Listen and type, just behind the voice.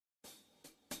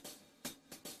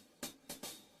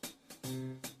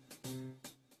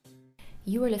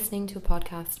You are listening to a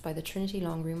podcast by the Trinity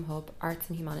Longroom Hub Arts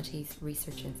and Humanities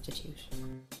Research Institute.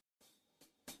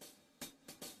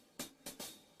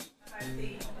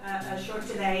 A short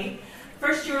delay.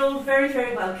 First, you're all very,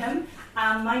 very welcome.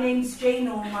 My name's Jane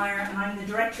Ohlmeyer and I'm the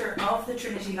director of the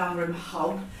Trinity Longroom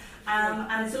Hub.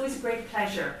 And it's always a great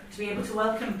pleasure to be able to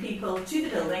welcome people to the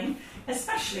building,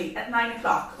 especially at 9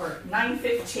 o'clock or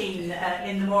 9:15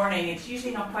 in the morning. It's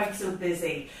usually not quite so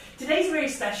busy. Today's a very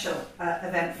special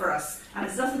event for us, and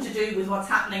it's nothing to do with what's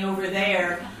happening over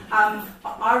there.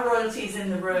 Our royalty's in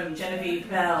the room, Genevieve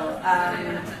Bell.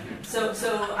 So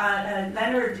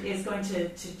Leonard is going to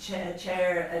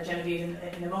chair Genevieve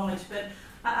in a moment, but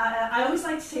I always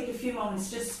like to take a few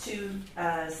moments just to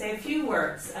say a few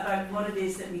words about what it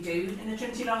is that we do in the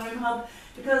Trinity Longroom Hub,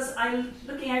 because I'm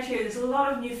looking out here, there's a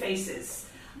lot of new faces.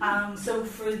 So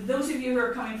for those of you who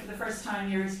are coming for the first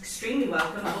time, you're extremely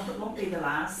welcome. I hope it won't be the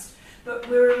last. But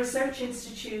we're a research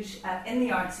institute in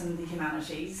the arts and the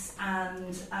humanities,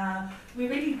 and we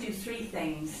really do three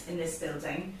things in this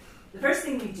building. The first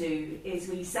thing we do is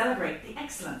we celebrate the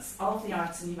excellence of the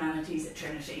arts and humanities at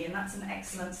Trinity, and that's an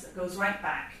excellence that goes right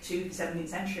back to the 17th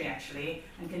century actually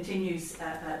and continues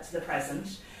to the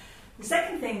present. The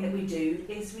second thing that we do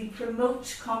is we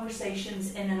promote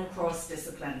conversations in and across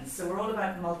disciplines. So we're all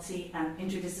about multi and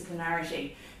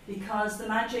interdisciplinarity, because the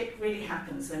magic really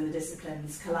happens when the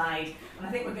disciplines collide, and I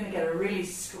think we're going to get a really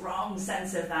strong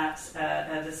sense of that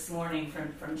this morning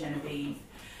from Genevieve.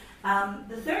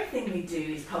 The third thing we do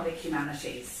is public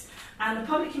humanities. And the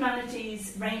public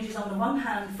humanities ranges on the one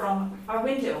hand from our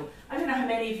window. I don't know how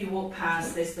many of you walk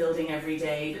past this building every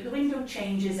day, but the window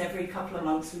changes every couple of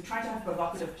months. We try to have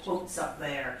provocative quotes up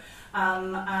there.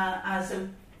 So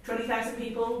 20,000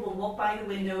 people will walk by the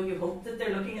window. You hope that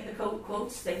they're looking at the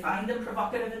quotes. They find them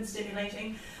provocative and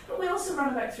stimulating. But we also run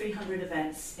about 300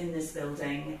 events in this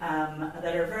building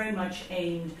that are very much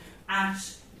aimed at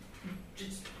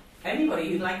just anybody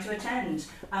who'd like to attend,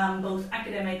 both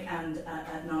academic and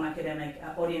non-academic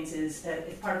audiences.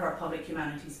 It's part of our public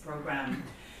humanities programme.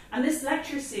 And this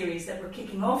lecture series that we're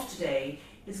kicking off today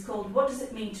is called What Does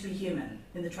It Mean to Be Human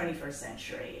in the 21st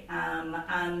Century?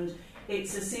 And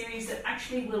it's a series that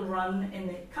actually will run in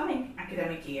the coming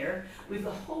academic year. We have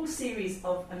a whole series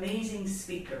of amazing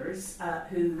speakers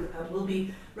who will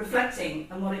be reflecting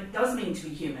on what it does mean to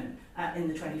be human in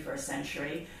the 21st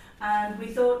century. And we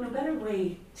thought no better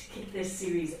way to kick this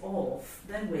series off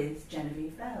than with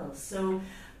Genevieve Bell. So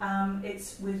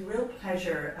it's with real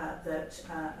pleasure that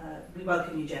we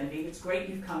welcome you, Genevieve. It's great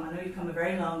you've come. I know you've come a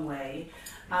very long way.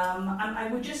 And I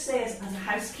would just say as a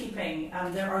housekeeping,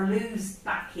 there are loos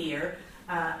back here.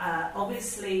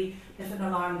 Obviously, if an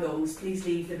alarm goes, please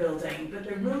leave the building. But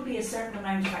there will be a certain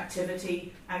amount of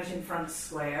activity out in Front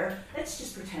Square. Let's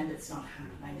just pretend it's not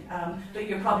happening. But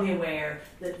you're probably aware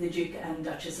that the Duke and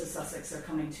Duchess of Sussex are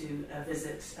coming to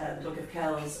visit the Book of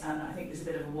Kells, and I think there's a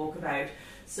bit of a walkabout.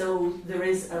 So there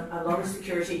is a lot of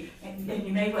security, and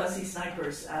you may well see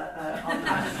snipers on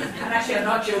that. And actually, I'm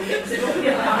not joking, so don't be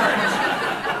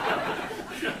alarmed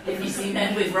if you see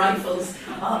men with rifles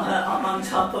on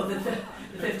top of the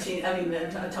 15,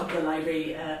 top of the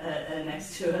library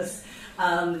next to us.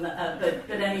 But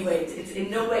anyway, it's in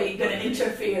no way going to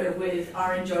interfere with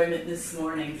our enjoyment this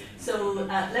morning. So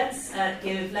let's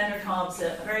give Leonard Hobbs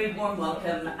a very warm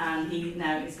welcome, and he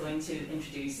now is going to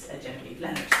introduce Genevieve.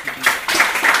 Leonard.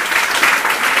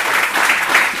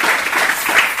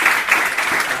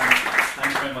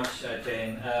 Thanks very much,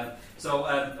 Jane.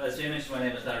 As Jane mentioned, my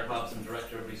name is Leonard Hobbs. I'm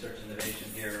Director of Research and Innovation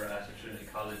here at Trinity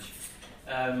College.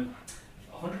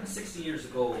 160 years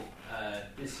ago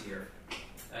this year,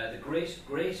 the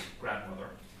great-grandmother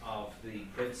of the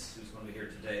Prince, who's going to be here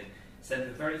today, sent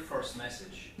the very first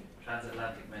message,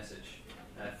 transatlantic message,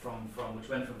 which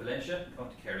went from Valencia,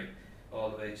 County Kerry, all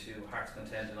the way to Heart's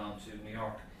Content and on to New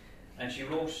York. And she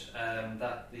wrote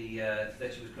that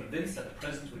she was convinced that the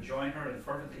President would join her in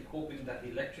fervently hoping that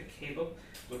the electric cable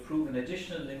would prove an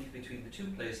additional link between the two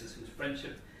places whose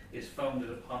friendship is founded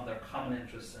upon their common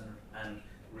interests and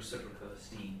reciprocal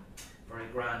esteem. Very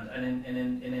grand. And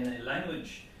in a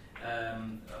language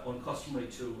uncustomary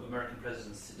to American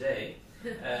presidents today,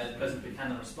 President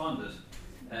Buchanan responded,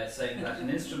 saying that an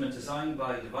instrument designed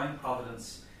by divine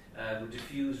providence would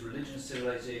diffuse religion,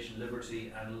 civilization,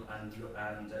 liberty, and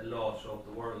law throughout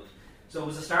the world. So it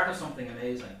was the start of something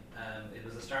amazing. It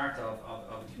was the start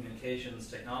of communications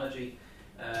technology,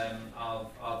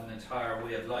 of an entire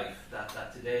way of life.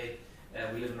 That today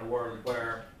we live in a world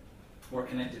where we're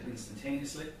connected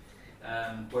instantaneously,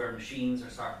 where machines are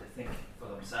starting to think for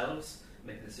themselves,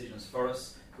 make decisions for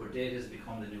us, where data has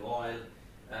become the new oil,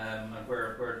 and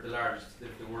where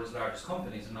the world's largest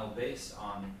companies are now based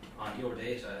on your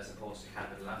data as opposed to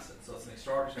capital assets. So it's an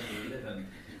extraordinary time we live in.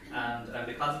 And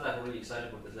because of that, we're really excited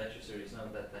about this lecture series now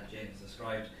that Jane has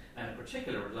described. And in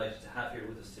particular, we're delighted to have here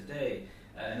with us today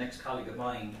an ex-colleague of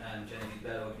mine, Genevieve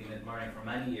Bello, I've been admiring for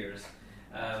many years.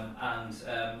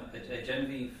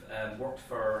 Genevieve worked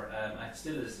for, and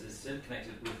still is still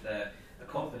connected with a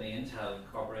company, Intel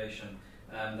Corporation,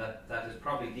 that is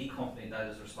probably the company that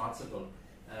is responsible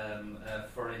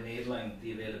for enabling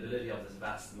the availability of this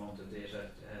vast amount of data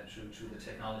through the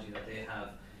technology that they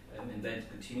have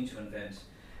continue to invent.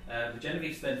 But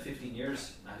Genevieve spent 15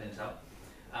 years at Intel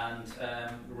and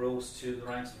rose to the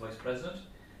ranks of vice president.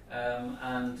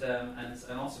 And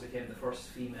also became the first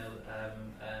female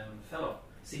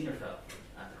senior fellow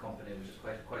at the company, which is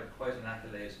quite an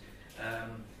accolade.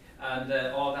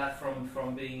 All that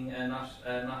from being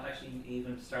not actually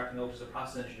even starting out as a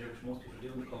process engineer, which most people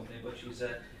do in the company, but she's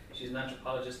an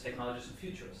anthropologist, technologist, and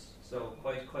futurist. So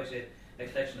quite a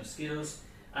collection of skills.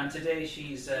 And today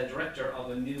she's director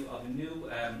of a new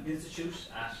institute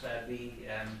at the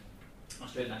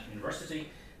Australian National University.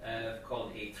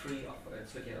 Called A3,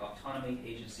 it's looking at autonomy,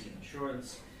 agency and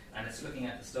assurance, and it's looking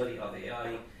at the study of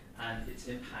AI and its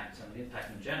impact and the impact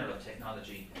in general of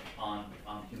technology on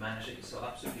humanity. So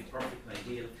absolutely perfect and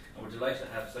ideal, and we're delighted to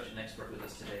have such an expert with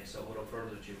us today. So without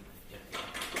further ado,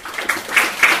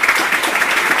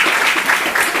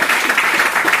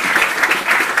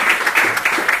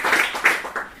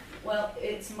 Well,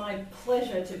 it's my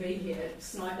pleasure to be here,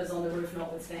 snipers on the roof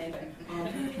notwithstanding.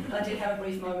 I did have a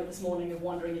brief moment this morning of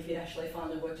wondering if you'd actually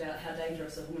finally worked out how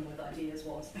dangerous a woman with ideas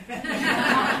was.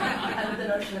 And the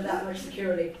notion of that much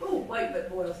security. Oh, wait, but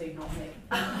royalty, not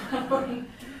me.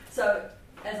 So,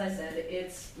 as I said,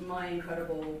 it's my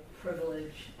incredible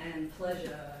privilege and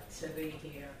pleasure to be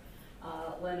here.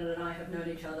 Leonard and I have known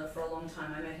each other for a long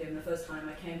time. I met him the first time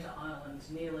I came to Ireland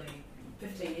nearly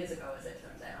 15 years ago, as it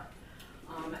turns out.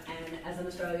 And as an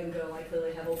Australian girl, I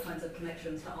clearly have all kinds of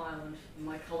connections to Ireland.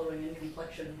 My colouring and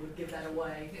complexion would give that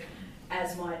away,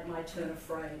 as my turn of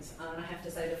phrase. And I have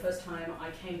to say, the first time I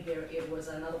came here, it was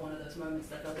another one of those moments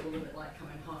that felt a little bit like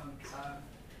coming home. So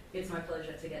it's my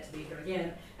pleasure to get to be here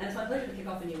again. And it's my pleasure to kick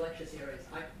off a new lecture series.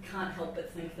 I can't help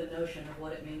but think the notion of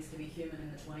what it means to be human in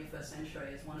the 21st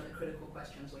century is one of the critical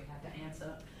questions we have to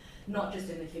answer, not just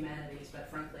in the humanities,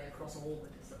 but frankly across all the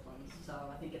disciplines. So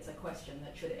I think it's a question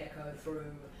that should echo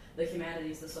through the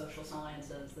humanities, the social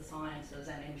sciences, the sciences,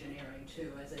 and engineering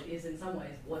too, as it is in some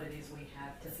ways what it is we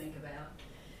have to think about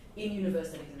in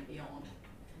universities and beyond.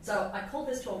 So I call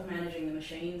this talk Managing the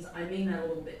Machines. I mean that a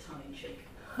little bit tongue-in-cheek.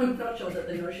 I'm not sure that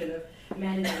the notion of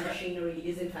managing machinery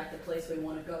is in fact a place we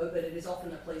want to go, but it is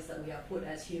often a place that we are put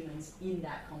as humans in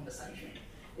that conversation,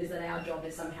 is that our job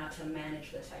is somehow to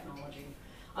manage the technology.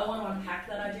 I want to unpack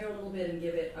that idea a little bit and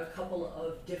give it a couple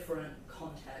of different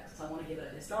contexts. I want to give it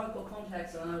a historical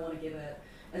context, and I want to give it,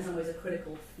 in some ways, a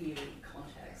critical theory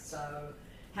context. So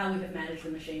how we have managed the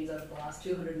machines over the last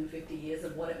 250 years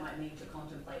and what it might mean to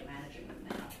contemplate managing them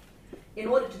now. In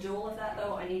order to do all of that,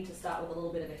 though, I need to start with a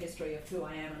little bit of a history of who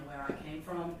I am and where I came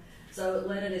from. So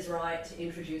Leonard is right to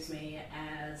introduce me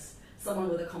as someone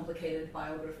with a complicated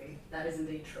biography. That is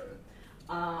indeed true.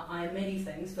 I am many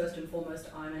things. First and foremost,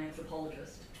 I'm an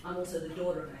anthropologist. I'm also the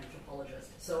daughter of an anthropologist.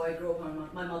 So I grew up on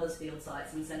my mother's field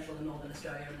sites in central and northern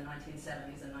Australia in the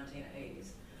 1970s and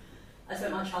 1980s. I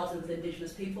spent my childhood with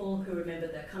Indigenous people who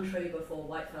remembered their country before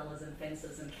whitefellas and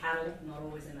fences and cattle, not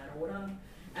always in that order,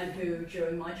 and who,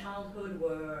 during my childhood,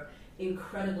 were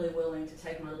incredibly willing to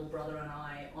take my little brother and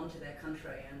I onto their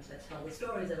country and to tell the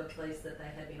stories of a place that they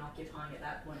had been occupying at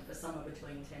that point for somewhere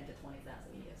between 10 to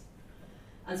 20,000 years.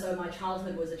 And so my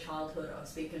childhood was a childhood of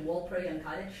speaking Warlpiri and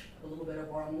Kadich, a little bit of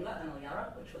Warramunga and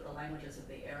Alyara, which were the languages of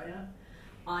the area.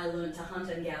 I learned to hunt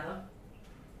and gather.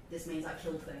 This means I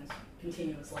killed things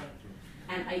continuously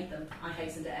and ate them, I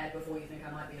hasten to add, before you think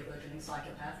I might be a burgeoning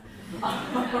psychopath.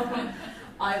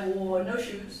 I wore no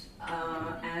shoes,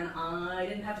 and I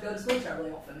didn't have to go to school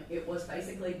terribly often. It was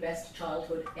basically best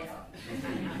childhood ever.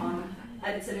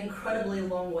 And it's an incredibly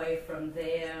long way from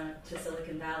there to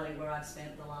Silicon Valley, where I've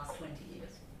spent the last 20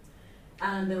 years.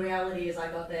 And the reality is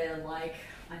I got there like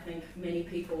I think many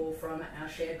people from our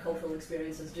shared cultural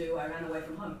experiences do. I ran away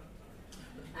from home.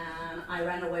 And I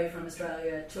ran away from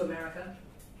Australia to America,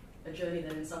 a journey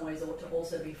that in some ways ought to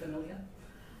also be familiar.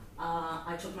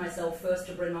 I took myself first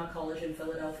to Bryn Mawr College in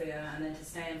Philadelphia and then to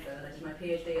Stanford. I did my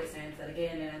PhD at Stanford,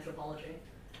 again in anthropology.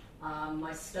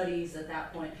 My studies at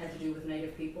that point had to do with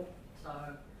Native people. So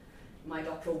my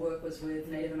doctoral work was with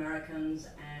Native Americans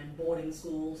and boarding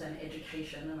schools and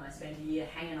education, and I spent a year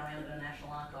hanging around in the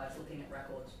National Archives looking at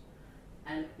records.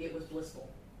 and it was blissful.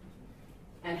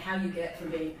 And how you get from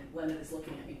being, Leonard is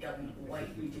looking at me going, wait,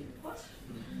 you did what?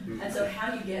 And so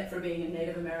how you get from being a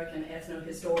Native American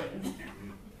ethno-historian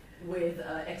with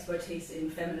expertise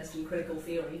in feminist and critical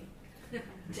theory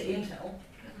to Intel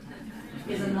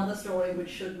is another story which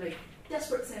should make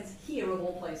desperate sense here of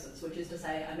all places, which is to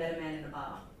say I met a man in a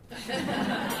bar.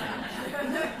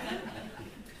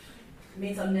 It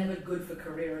means I'm never good for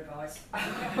career advice.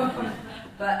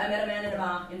 But I met a man in a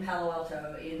bar in Palo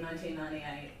Alto in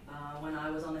 1998 when I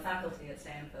was on the faculty at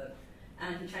Stanford,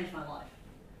 and he changed my life.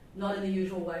 Not in the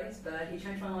usual ways, but he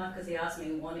changed my life because he asked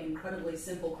me one incredibly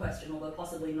simple question, although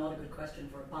possibly not a good question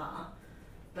for a bar,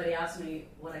 but he asked me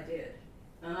what I did.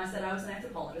 And I said I was an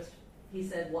anthropologist. He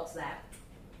said, what's that?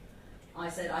 I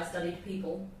said I studied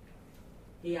people.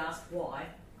 He asked why.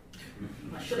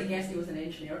 I should have guessed he was an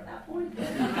engineer at that point. I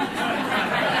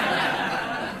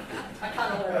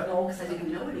kind of let it go because I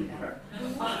didn't know any better.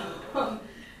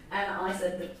 And I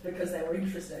said that because they were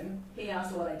interesting. He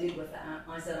asked what I did with that.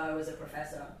 I said I was a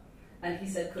professor. And he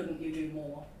said, couldn't you do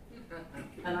more?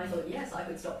 And I thought, yes, I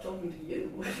could stop talking to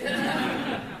you.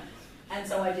 And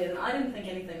so I did. And I didn't think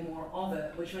anything more of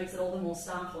it, which makes it all the more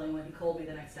startling when he called me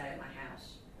the next day at my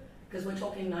house. Because we're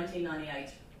talking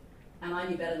 1998. And I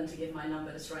knew better than to give my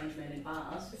number to strange men in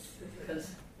bars,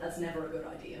 because that's never a good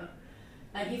idea.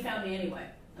 And he found me anyway.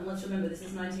 And let's remember, this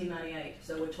is 1998,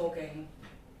 so we're talking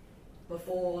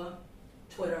before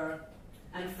Twitter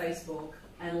and Facebook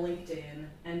and LinkedIn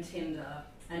and Tinder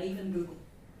and even Google.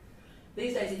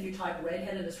 These days, if you type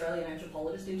redheaded Australian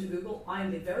anthropologist into Google, I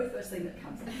am the very first thing that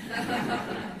comes up.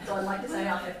 So I'd like to say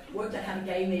I have worked out how to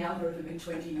game the algorithm in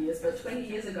 20 years, but 20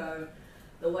 years ago,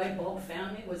 the way Bob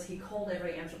found me was he called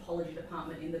every anthropology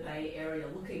department in the Bay Area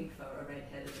looking for a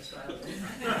red-headed Australian.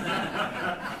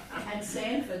 And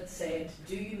Stanford said,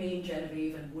 do you mean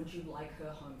Genevieve and would you like her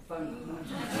home phone number?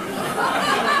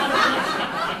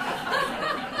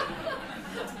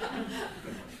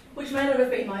 Which may not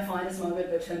have been my finest moment,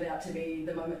 but turned out to be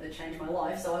the moment that changed my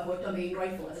life, so I've worked on being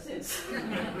grateful ever since.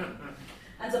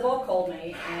 And so Bob called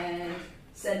me and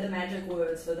said the magic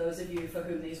words, for those of you for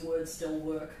whom these words still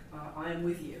work, I am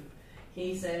with you.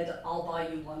 He said, I'll buy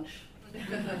you lunch.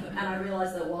 And I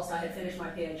realised that whilst I had finished my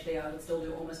PhD, I would still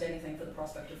do almost anything for the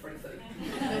prospect of free food.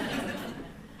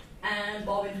 And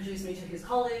Bob introduced me to his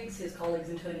colleagues in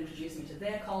turn introduced me to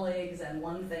their colleagues, and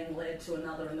one thing led to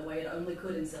another in the way it only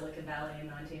could in Silicon Valley in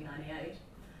 1998.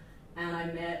 And I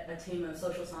met a team of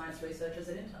social science researchers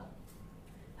at Intel.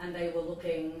 And they were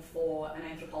looking for an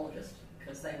anthropologist,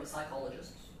 because they were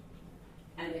psychologists.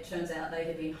 And it turns out they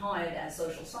had been hired as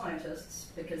social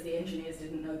scientists because the engineers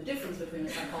didn't know the difference between a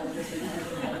psychologist and an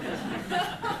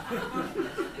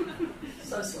anthropologist.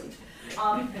 So sweet.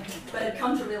 But had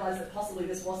come to realise that possibly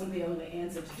this wasn't the only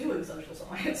answer to doing social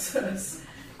sciences,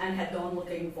 and had gone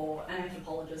looking for an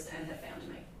anthropologist and had found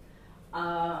me.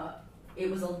 It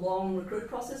was a long recruit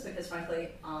process because, frankly,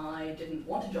 I didn't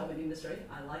want a job in industry.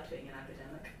 I liked being an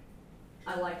academic.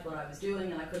 I liked what I was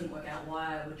doing, and I couldn't work out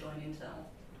why I would join Intel.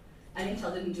 And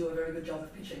Intel didn't do a very good job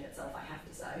of pitching itself, I have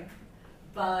to say.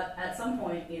 But at some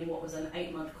point in what was an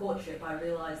 8-month courtship, I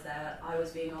realised that I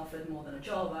was being offered more than a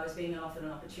job. I was being offered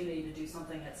an opportunity to do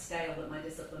something at scale that my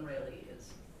discipline rarely is.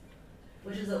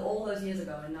 Which is that all those years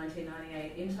ago, in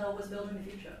 1998, Intel was building the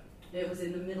future. It was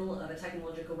in the middle of a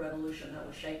technological revolution that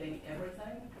was shaping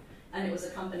everything. And it was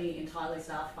a company entirely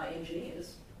staffed by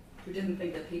engineers who didn't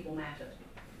think that people mattered.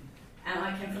 And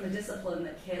I came from a discipline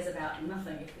that cares about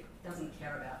nothing if it doesn't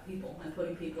care about people, and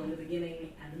putting people in the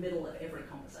beginning and the middle of every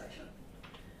conversation.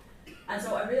 And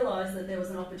so I realised that there was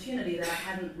an opportunity that I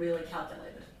hadn't really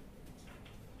calculated.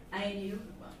 ANU,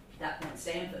 well, at that point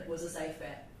Stanford, was a safe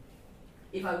bet.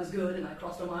 If I was good and I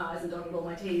crossed all my I's and dotted all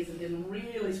my T's and didn't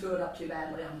really screw it up too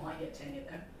badly, I might get tenure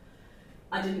there.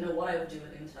 I didn't know what I would do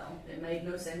at Intel. It made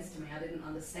no sense to me. I didn't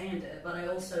understand it. But I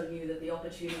also knew that the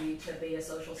opportunity to be a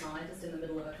social scientist in the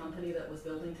middle of a company that was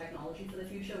building technology for the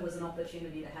future was an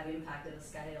opportunity to have impact at a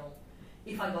scale,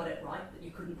 if I got it right, that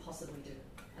you couldn't possibly do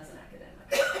as an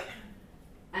academic.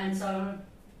 And so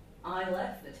I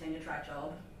left the tenure track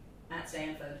job at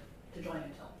Stanford to join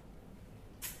Intel.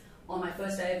 On my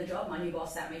first day of the job, my new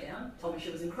boss sat me down, told me she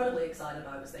was incredibly excited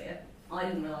I was there. I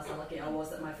didn't realise how lucky I was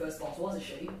that my first boss was a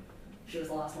she. She was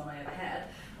the last one I ever had,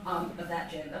 of that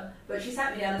gender. But she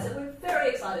sat me down and said, we're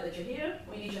very excited that you're here.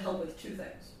 We need your help with 2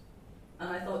 things. And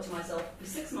I thought to myself, for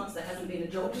 6 months there hasn't been a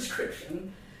job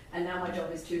description, and now my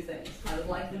job is 2 things. I would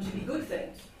like them to be good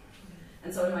things.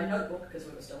 And so in my notebook, because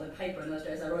we were still in paper in those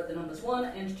days, I wrote the numbers 1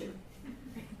 and 2.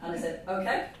 And I said,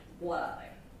 okay, what are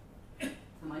they?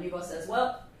 And my new boss says,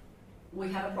 well,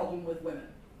 we have a problem with women.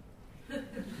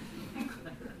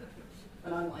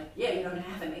 And I'm like, yeah, you don't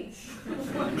have any.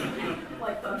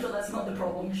 Like, I'm sure that's not the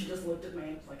problem. She just looked at me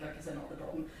and was like, okay, so not the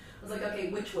problem. I was like, okay,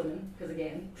 which women? Because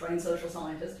again, trained social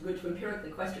scientist, good to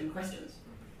empirically question questions.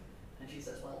 And she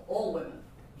says, well, all women.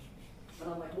 And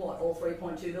I'm like, what, all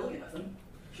 3.2 billion of them?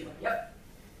 She's like, yep.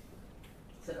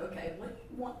 I said, okay, what do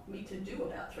you want me to do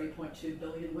about 3.2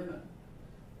 billion women?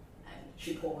 And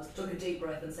she paused, took a deep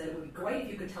breath and said, it would be great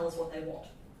if you could tell us what they want.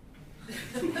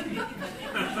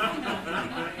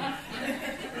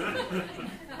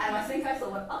 And I think I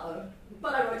thought, uh-oh.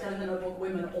 But I wrote down in the notebook,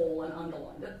 women all, and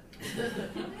underlined it.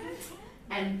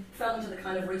 And fell into the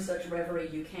kind of research reverie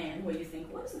you can, where you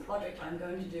think, what is the project I'm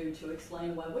going to do to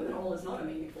explain why women all is not a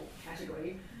meaningful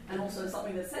category, and also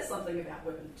something that says something about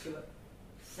women to a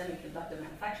semiconductor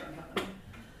manufacturing company.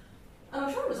 And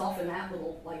I'm sure it was off in that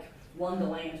little, like,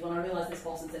 wonderland when I realised this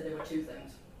boss had said there were two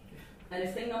things. And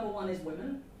if thing number one is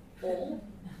women, all,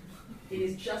 it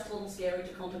is just a little scary to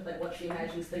contemplate what she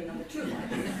imagines thing number two might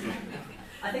be.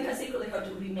 I think I secretly hoped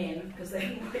it would be men, because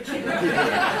then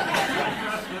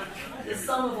the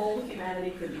sum of all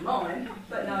humanity could be mine.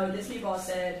 But no, this new boss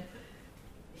said,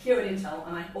 here at Intel,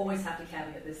 and I always have to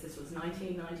caveat this was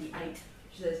 1998,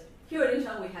 she says, here at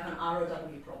Intel we have an ROW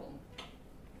problem.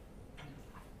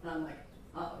 And I'm like,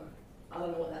 uh-oh, I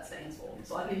don't know what that stands for.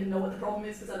 So I don't even know what the problem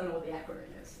is because I don't know what the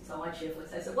acronym is. So I cheerfully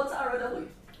say, so what's ROW?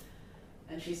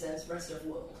 And she says, rest of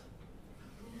world.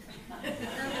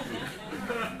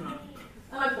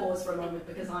 And I pause for a moment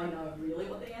because I know really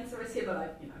what the answer is here,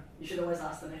 but you should always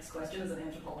ask the next question as an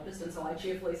anthropologist, and so I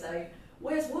cheerfully say,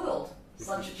 where's world,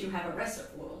 such that you have a rest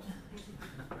of world?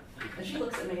 And she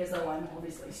looks at me as though I'm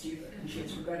obviously stupid, and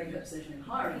she's regretting her decision in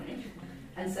hiring me,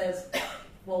 and says,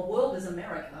 well, world is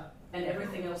America, and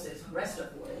everything else is rest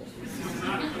of world.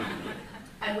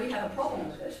 And we have a problem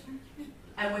with it,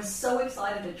 and we're so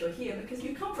excited that you're here because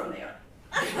you come from there.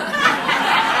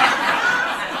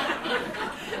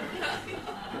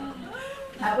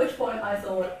 At which point I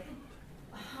thought,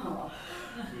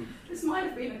 this might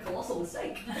have been a colossal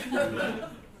mistake.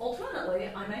 Alternately,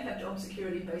 I may have job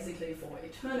security basically for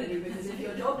eternity, because if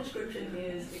your job description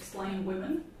is explain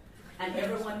women and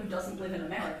everyone who doesn't live in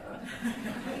America,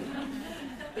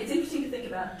 it's interesting to think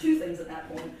about two things at that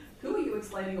point. Who are you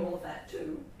explaining all of that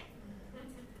to?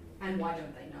 And why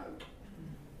don't they know?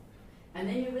 And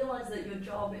then you realise that your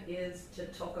job is to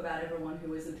talk about everyone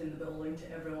who isn't in the building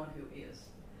to everyone who is.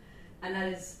 And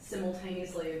that is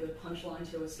simultaneously a good punchline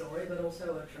to a story, but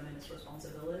also a tremendous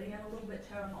responsibility and a little bit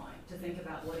terrifying to think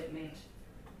about what it meant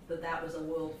that that was a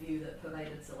worldview that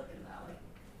pervaded Silicon Valley.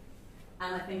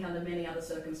 And I think under many other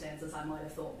circumstances I might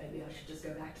have thought maybe I should just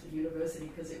go back to the university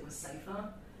because it was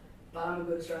safer. But I'm a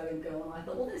good Australian girl and I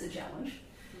thought, well, there's a challenge.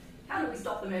 How do we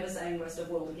stop them ever saying rest of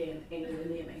world again anywhere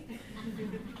near me?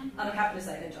 And I'm happy to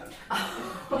say they don't.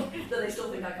 That they still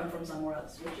think I come from somewhere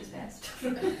else, which is best.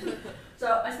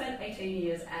 So I spent 18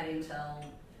 years at Intel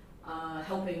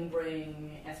helping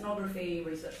bring ethnography,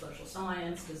 research social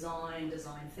science, design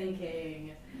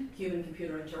thinking,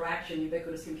 human-computer interaction,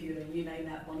 ubiquitous computing, you name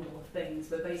that bundle of things,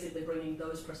 but basically bringing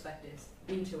those perspectives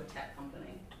into a tech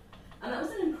company. And that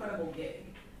was an incredible gig.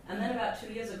 And then about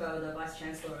 2 years ago, the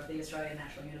Vice-Chancellor of the Australian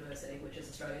National University, which is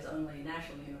Australia's only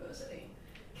national university,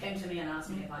 came to me and asked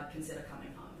me if I'd consider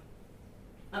coming home.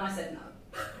 And I said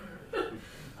no.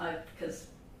 Because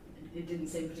it didn't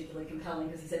seem particularly compelling,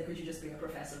 because he said, could you just be a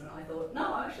professor? And I thought,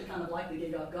 no, I actually kind of like the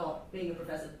gig I've got. Being a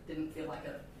professor didn't feel like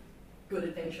a good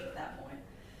adventure at that point.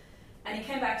 And he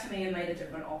came back to me and made a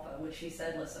different offer, which he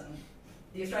said, listen,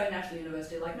 the Australian National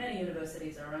University, like many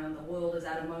universities around the world, is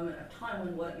at a moment of time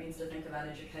when what it means to think about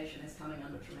education is coming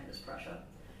under tremendous pressure.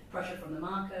 Pressure from the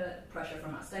market, pressure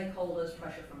from our stakeholders,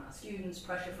 pressure from our students,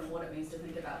 pressure from what it means to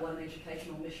think about what an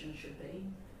educational mission should be,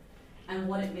 and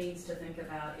what it means to think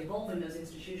about evolving those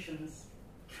institutions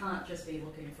can't just be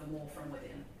looking for more from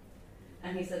within.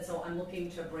 And he said, so I'm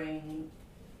looking to bring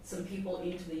some people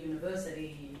into the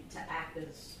university to act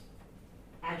as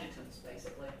adjutants,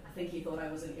 basically. I think he thought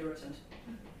I was an irritant.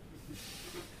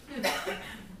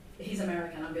 He's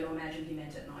American, I'm going to imagine he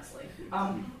meant it nicely.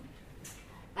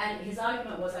 And his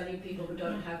argument was I need people who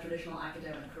don't have traditional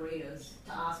academic careers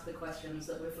to ask the questions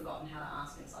that we've forgotten how to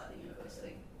ask inside the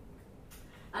university.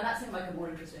 And that seemed like a more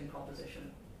interesting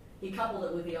proposition. He coupled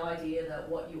it with the idea that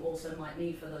what you also might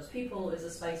need for those people is a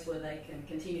space where they can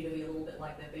continue to be a little bit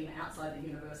like they've been outside the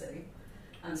university.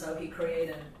 And so he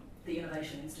created the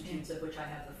Innovation Institutes, of which I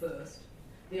have the first.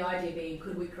 The idea being,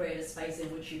 could we create a space in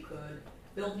which you could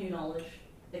build new knowledge,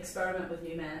 experiment with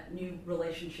new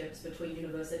relationships between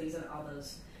universities and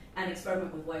others, and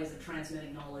experiment with ways of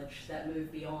transmitting knowledge that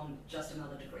move beyond just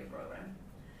another degree program.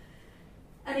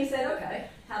 And he said, okay,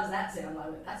 how does that sound? I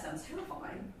went, that sounds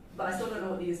terrifying. but I still don't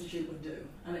know what the Institute would do.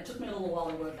 And it took me a little while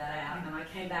to work that out, and I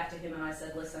came back to him and I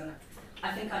said, listen,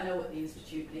 I think I know what the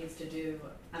Institute needs to do,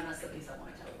 and that's the piece I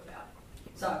want to tell you about.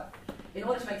 So, in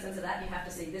order to make sense of that, you have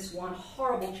to see this one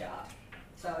horrible chart.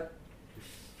 So,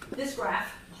 this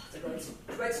graph, it's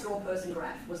a great straw person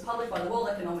graph, was published by the World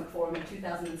Economic Forum in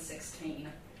 2016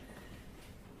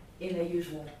 in their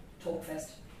usual talk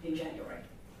fest in January.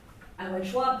 And when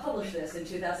Schwab published this in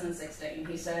 2016,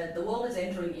 he said, the world is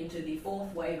entering into the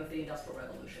fourth wave of the Industrial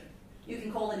Revolution. You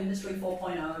can call it Industry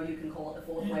 4.0, you can call it the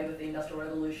fourth wave of the Industrial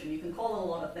Revolution, you can call it a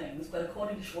lot of things, but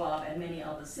according to Schwab and many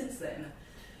others since then,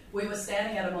 we were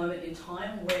standing at a moment in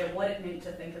time where what it meant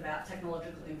to think about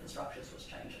technological infrastructures was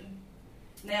changing.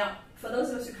 Now, for those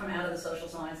of us who come out of the social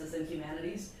sciences and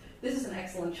humanities, this is an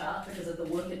excellent chart because of the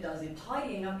work it does in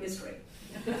tidying up history.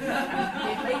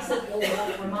 It makes it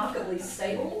all remarkably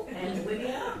stable and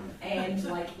linear and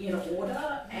like in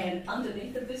order, and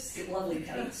underneath of this sit lovely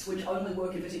dates which only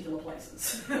work in particular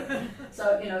places.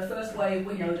 So, first wave,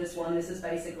 we know this one. This is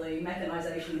basically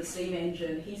mechanization, the steam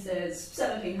engine. He says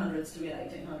 1700s to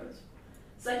mid-1800s.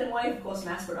 Second wave, of course,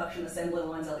 mass production, assembly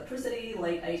lines, electricity,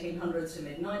 late 1800s to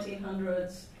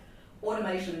mid-1900s.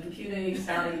 Automation and computing,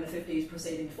 starting in the 50s,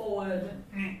 proceeding forward.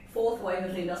 Fourth wave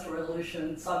of the Industrial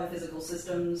Revolution, cyber-physical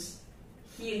systems.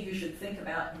 Here you should think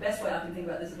about, the best way I can think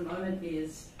about this at the moment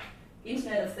is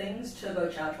Internet of Things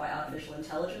turbocharged by artificial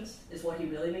intelligence is what he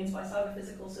really means by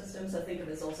cyber-physical systems. So think of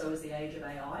this also as the age of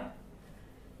AI.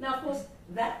 Now, of course,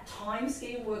 that time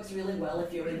scheme works really well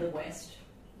if you're in the West.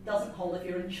 Doesn't hold if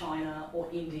you're in China or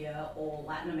India or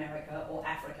Latin America or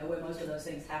Africa, where most of those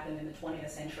things happened in the 20th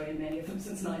century and many of them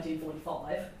since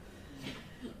 1945.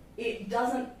 It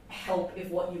doesn't help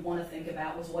if what you want to think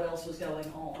about was what else was going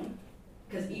on,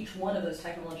 because each one of those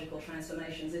technological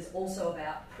transformations is also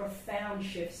about profound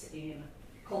shifts in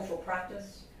cultural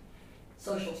practice,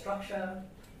 social structure,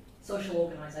 social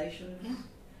organizations,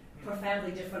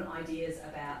 profoundly different ideas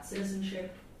about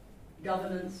citizenship,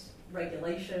 governance,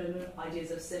 regulation,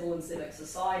 ideas of civil and civic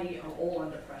society are all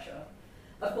under pressure.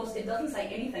 Of course, it doesn't say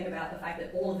anything about the fact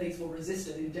that all of these were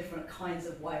resisted in different kinds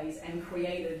of ways and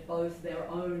created both their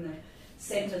own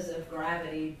centers of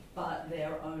gravity but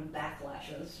their own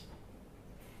backlashes.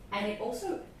 And it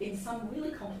also, in some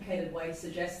really complicated ways,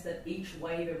 suggests that each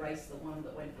wave erased the one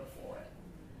that went before it.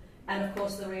 And of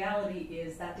course, the reality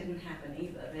is that didn't happen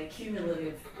either. They're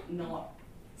cumulative, not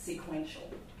sequential.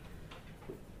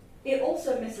 It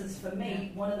also misses, for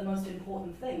me, one of the most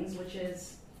important things, which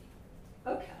is,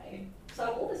 okay,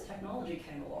 so all this technology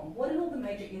came along. What did all the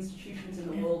major institutions in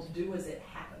the world do as it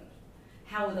happened?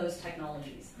 How were those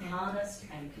technologies harnessed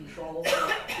and controlled,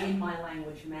 in my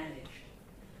language, managed?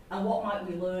 And what might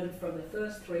we learn from the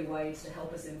first three waves to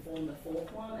help us inform the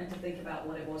fourth one and to think about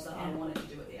what it was that I wanted to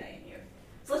do at the ANU?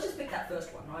 So let's just pick that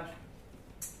first one, right?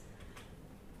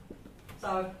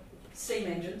 So, steam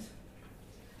engines.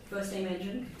 First steam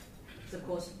engine. Of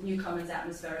course, Newcomen's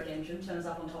atmospheric engine turns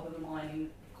up on top of a mine in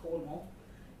Cornwall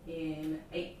in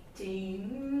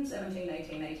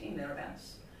 1818,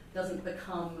 thereabouts. Doesn't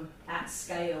become at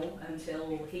scale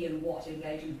until he and Watt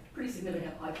engage in pretty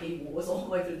significant IP wars all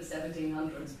the way through the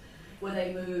 1700s, where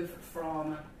they move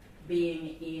from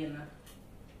being in,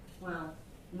 well,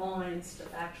 mines to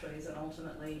factories and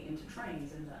ultimately into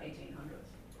trains in the 1800s.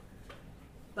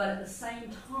 But at the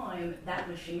same time, that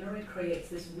machinery creates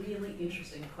this really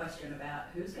interesting question about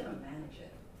who's going to manage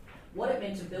it. What it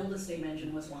meant to build a steam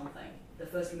engine was one thing. The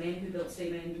first men who built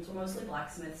steam engines were mostly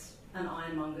blacksmiths and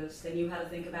ironmongers. They knew how to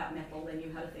think about metal, they knew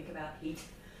how to think about heat,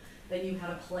 they knew how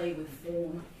to play with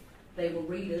form. They were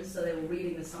readers, so they were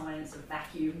reading the science of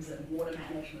vacuums and water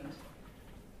management.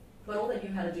 But all they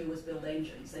knew how to do was build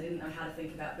engines. They didn't know how to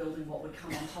think about building what would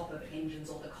come on top of engines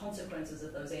or the consequences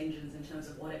of those engines in terms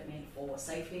of what it meant for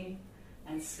safety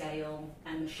and scale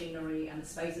and machinery and the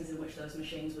spaces in which those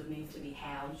machines would need to be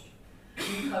housed.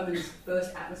 Newcomen's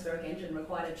first atmospheric engine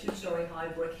required a 2-story high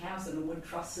brick house and a wood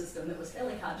truss system that was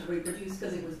fairly hard to reproduce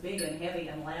because it was big and heavy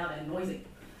and loud and noisy.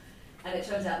 And it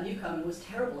turns out Newcomen was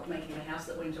terrible at making a house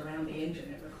that went around the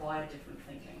engine. It required different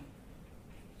thinking.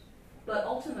 But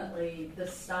ultimately, the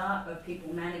start of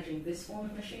people managing this form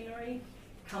of machinery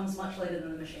comes much later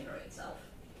than the machinery itself.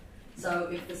 So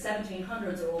if the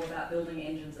 1700s are all about building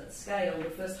engines at scale,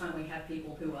 the first time we have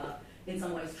people who are in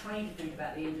some ways trained to think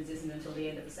about the engines isn't until the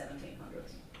end of the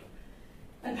 1700s.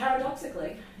 And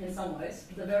paradoxically, in some ways,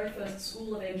 the very first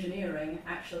school of engineering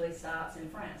actually starts in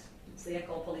France. It's the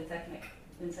École Polytechnique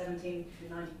in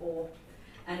 1794.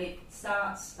 And it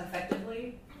starts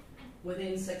effectively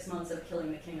within 6 months of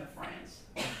killing the King of France.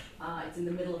 It's in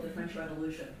the middle of the French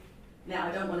Revolution. Now,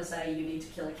 I don't want to say you need to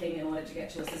kill a king in order to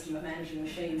get to a system of managing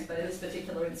machines, but in this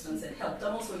particular instance it helped.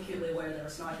 I'm also acutely aware there are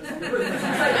snipers on the roof.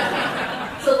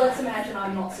 So let's imagine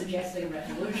I'm not suggesting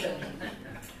revolution.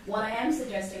 What I am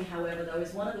suggesting, however, though,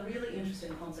 is one of the really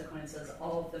interesting consequences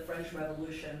of the French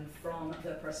Revolution from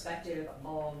the perspective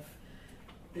of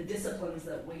the disciplines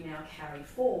that we now carry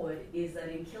forward is that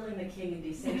in killing the king and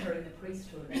decentering the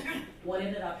priesthood, what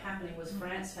ended up happening was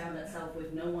France found itself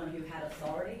with no one who had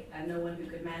authority and no one who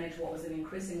could manage what was an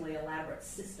increasingly elaborate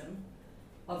system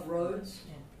of roads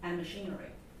and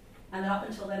machinery. And up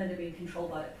until then it had been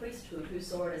controlled by the priesthood, who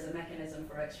saw it as a mechanism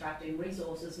for extracting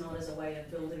resources, not as a way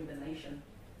of building the nation.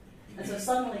 And so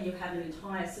suddenly you have an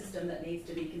entire system that needs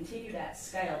to be continued at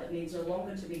scale, that needs no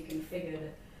longer to be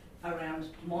configured around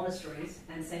monasteries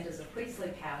and centres of priestly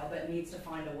power, but needs to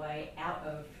find a way out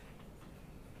of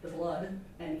the blood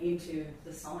and into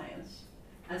the science.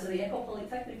 And so the École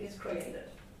Polytechnique is created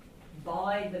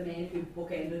by the men who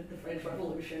bookended the French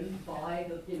Revolution, by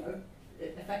the,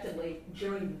 effectively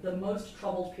during the most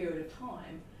troubled period of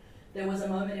time. There was a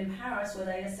moment in Paris where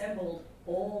they assembled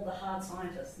all the hard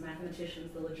scientists, the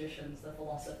mathematicians, the logicians, the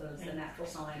philosophers, the natural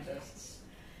scientists,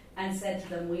 and said to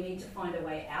them, we need to find a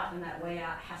way out, and that way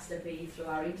out has to be through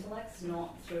our intellects,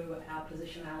 not through our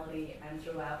positionality and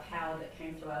through our power that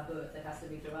came through our birth. It has to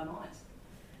be through our minds.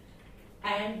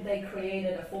 And they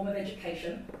created a form of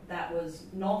education that was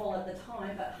novel at the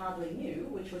time but hardly new,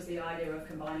 which was the idea of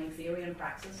combining theory and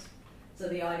praxis. So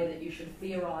the idea that you should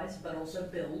theorize but also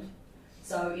build.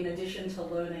 So in addition to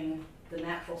learning the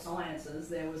natural sciences,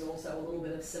 there was also a little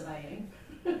bit of surveying.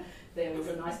 There was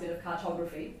a nice bit of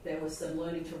cartography. There was some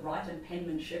learning to write and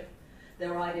penmanship. There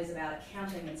were ideas about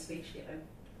accounting and speech giving.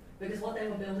 Because what they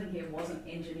were building here wasn't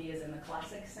engineers in the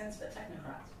classic sense, but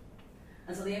technocrats.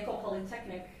 And so the École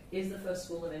Polytechnique is the first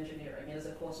school of engineering. It is,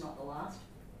 of course, not the last.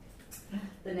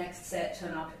 The next set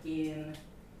turn up in,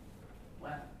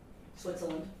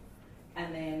 Switzerland,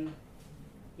 and then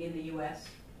in the US.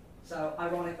 So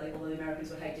ironically, although the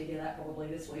Americans would hate to hear that probably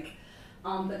this week,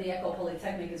 but the École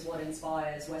Polytechnique is what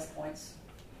inspires West Point's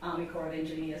Army Corps of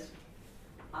Engineers.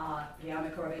 The Army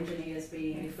Corps of Engineers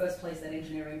being the first place that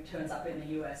engineering turns up in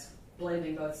the US,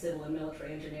 blending both civil and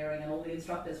military engineering, and all the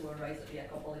instructors were raised at the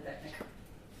École Polytechnique.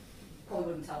 Probably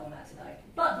wouldn't tell them that today,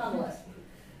 but nonetheless.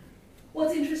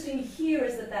 What's interesting here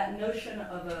is that notion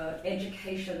of an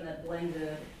education that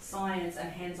blended science and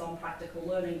hands-on practical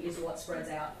learning is what spreads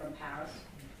out from Paris.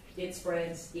 It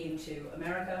spreads into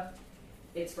America,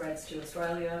 it spreads to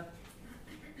Australia.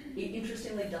 It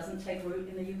interestingly doesn't take root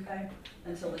in the UK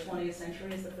until the 20th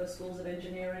century as the first schools of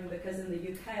engineering, because in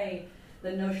the UK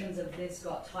the notions of this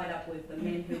got tied up with the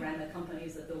men who ran the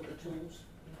companies that built the tools.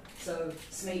 So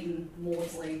Smeaton,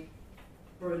 Maudsley,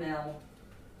 Brunel,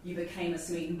 you became a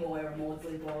Smeaton boy or a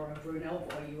Maudsley boy or a Brunel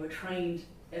boy. You were trained,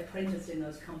 apprenticed in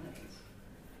those companies.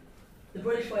 The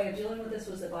British way of dealing with this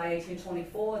was that by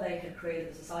 1824 they had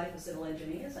created the Society for Civil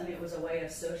Engineers, and it was a way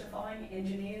of certifying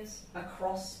engineers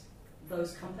across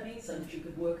those companies so that you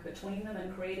could work between them,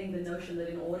 and creating the notion that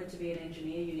in order to be an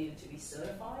engineer you needed to be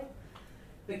certified,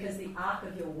 because the arc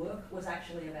of your work was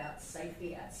actually about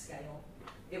safety at scale.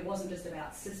 It wasn't just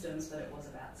about systems, but it was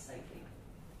about safety.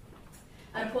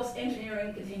 And of course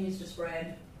engineering continues to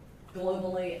spread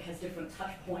globally. It has different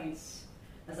touch points.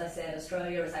 As I said,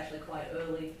 Australia is actually quite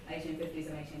early, 1850s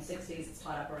and 1860s. It's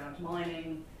tied up around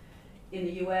mining. In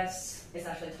the US, it's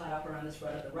actually tied up around the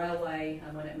spread of the railway,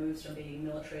 and when it moves from being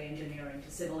military engineering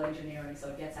to civil engineering, so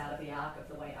it gets out of the arc of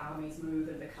the way armies move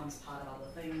and becomes part of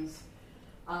other things.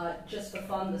 Just for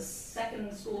fun, the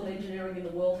second school of engineering in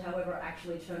the world, however,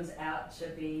 actually turns out to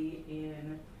be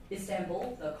in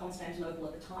Istanbul, though Constantinople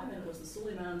at the time, and it was the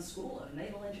Suleiman School of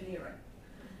Naval Engineering.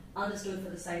 Understood for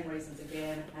the same reasons,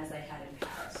 again, as they had in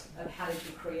Paris, of how did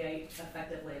you create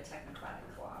effectively a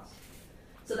technocratic class.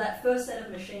 So that first set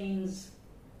of machines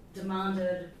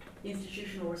demanded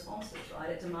institutional responses, right?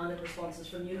 It demanded responses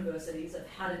from universities of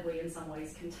how did we in some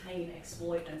ways contain,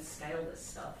 exploit and scale this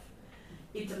stuff.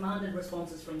 It demanded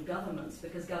responses from governments,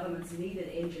 because governments needed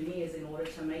engineers in order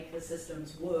to make the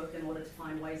systems work, in order to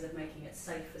find ways of making it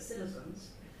safe for citizens.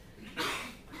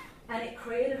 And it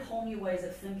created whole new ways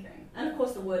of thinking. And of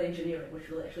course the word engineering, which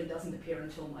really actually doesn't appear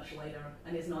until much later,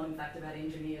 and is not in fact about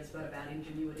engineers, but about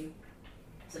ingenuity.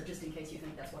 So just in case you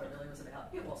think that's what it really was about,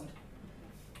 it wasn't.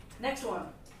 Next one.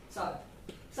 So,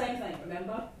 same thing,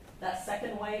 remember? That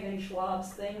second wave in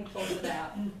Schwab's thing talks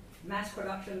about mass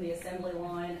production, the assembly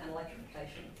line, and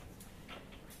electrification.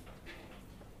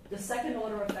 The second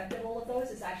order effect of all of those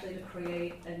is actually to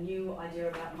create a new idea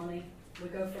about money. We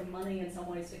go from money in some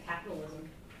ways to capitalism.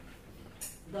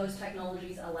 those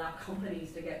technologies allow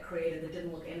companies to get created that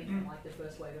didn't look anything like the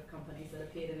first wave of companies that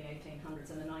appeared in the 1800s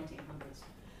and the 1900s.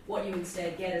 What you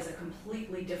instead get is a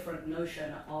completely different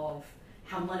notion of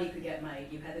how money could get made.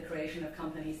 You had the creation of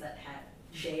companies that had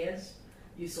shares,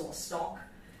 you saw stock,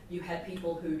 you had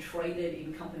people who traded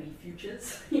in company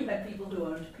futures, you had people who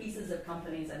owned pieces of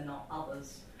companies and not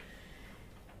others.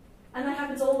 And that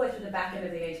happens all the way through the back end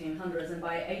of the 1800s, and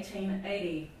by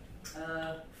 1880,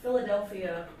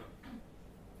 Philadelphia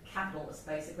capitalist,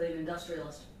 basically an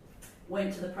industrialist,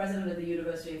 went to the president of the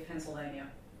University of Pennsylvania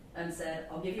and said,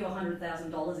 I'll give you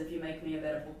 $100,000 if you make me a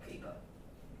better bookkeeper.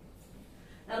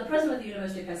 Now, the president of the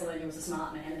University of Pennsylvania was a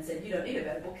smart man and said, you don't need a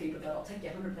better bookkeeper, but I'll take you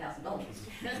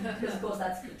 $100,000. Because, of course,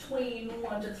 that's between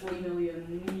 1 to 3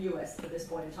 million US at this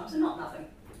point in time, so not nothing.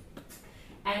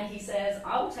 And he says,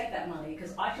 I will take that money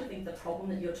because I actually think the problem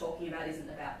that you're talking about isn't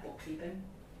about bookkeeping.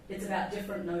 It's about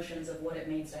different notions of what it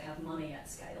means to have money at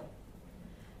scale.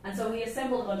 And so he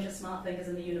assembled a bunch of smart thinkers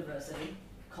in the university,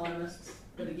 economists,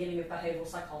 the beginning of behavioral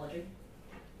psychology,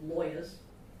 lawyers,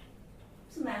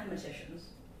 some mathematicians,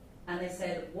 and they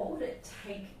said, what would it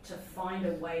take to find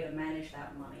a way to manage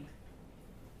that money?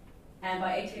 And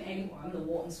by 1881, the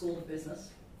Wharton School of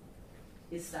Business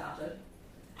is started.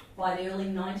 By the early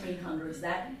 1900s,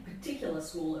 that particular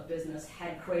school of business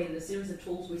had created a series of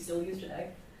tools we still use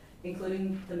today,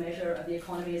 including the measure of the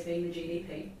economy as being the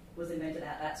GDP, was invented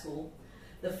at that school.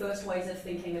 The first ways of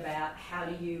thinking about how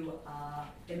do you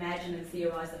imagine and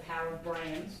theorize the power of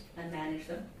brands and manage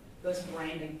them. First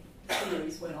branding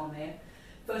theories went on there.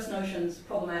 First notions,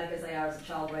 problematic as they are as a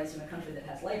child raised in a country that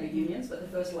has labour unions, but the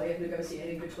first way of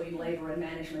negotiating between labour and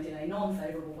management in a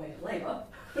non-favourable way to labour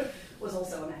was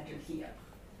also imagined here.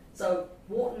 So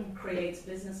Wharton creates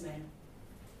businessmen.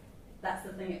 That's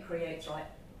the thing it creates, right?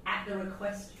 At the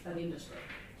request of industry.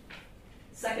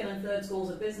 Second and third schools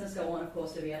of business go on, of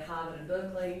course, to be at Harvard and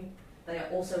Berkeley. They are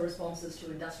also responses to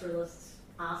industrialists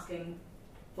asking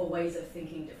for ways of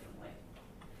thinking differently.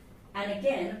 And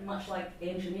again, much like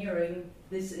engineering,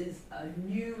 this is a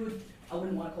new, I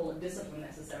wouldn't want to call it discipline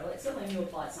necessarily, it's certainly new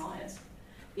applied science.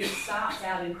 It starts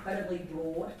out incredibly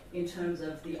broad in terms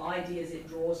of the ideas it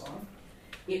draws on.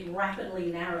 It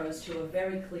rapidly narrows to a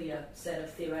very clear set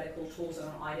of theoretical tools and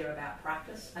an idea about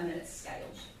practice, and then it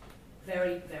scales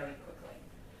very, very quickly.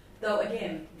 Though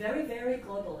again, very, very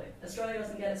globally. Australia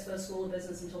doesn't get its first school of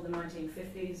business until the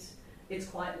 1950s. It's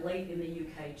quite late in the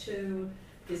UK too.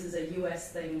 This is a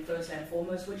US thing first and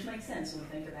foremost, which makes sense when we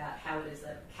think about how it is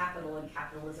that capital and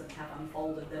capitalism have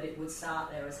unfolded, that it would start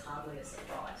there as hardly a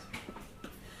surprise.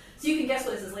 So you can guess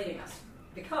where this is leading us,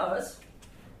 because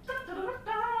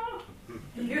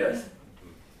computers.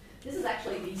 This is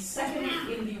actually the second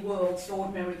in the world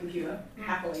stored memory computer,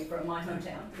 happily from my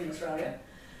hometown in Australia.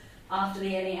 After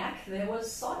the ENIAC, there was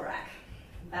CYRAC.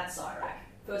 That's CYRAC.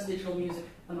 First digital music,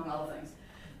 among other things.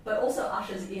 But also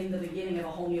ushers in the beginning of a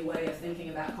whole new way of thinking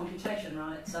about computation,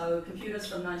 right? So computers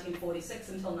from 1946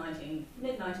 until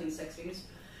mid-1960s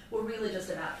were really just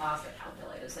about faster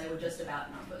calculators. They were just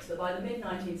about numbers. But by the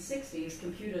mid-1960s,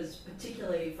 computers,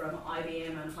 particularly from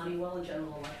IBM and Honeywell and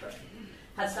General Electric,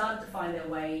 had started to find their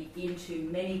way into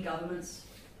many governments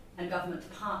and government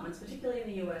departments, particularly in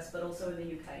the US, but also in the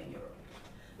UK and Europe.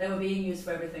 They were being used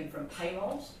for everything from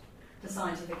payrolls to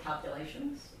scientific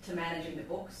calculations, to managing the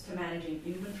books, to managing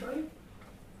inventory,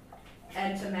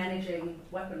 and to managing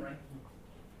weaponry.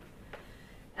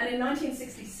 And in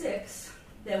 1966,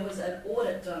 there was an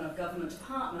audit done of government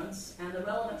departments, and the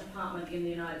relevant department in the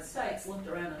United States looked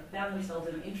around and found themselves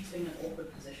in an interesting and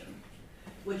awkward position,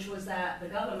 which was that the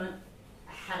government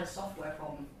had a software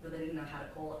problem, but they didn't know how to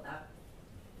call it that.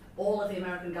 All of the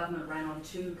American government ran on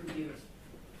two computers.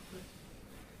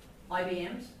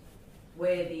 IBM's,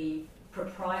 where the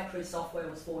proprietary software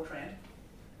was Fortran,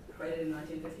 created in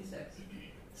 1956.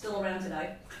 Still around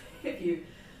today. If you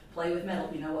play with metal,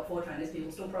 you know what Fortran is.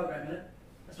 People still program in it,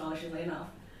 astonishingly enough.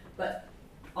 But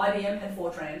IBM had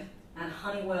Fortran, and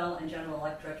Honeywell and General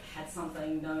Electric had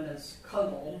something known as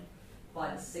COBOL by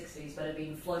the 60s, but had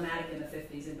been Flowmatic in the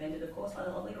 50s, invented, of course, by the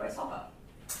lovely Grace Hopper.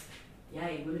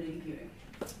 Yay, women in computing.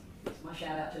 That's my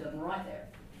shout out to them right there.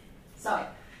 So,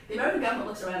 the American government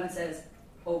looks around and says,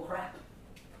 oh crap,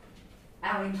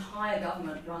 our entire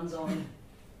government runs on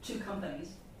two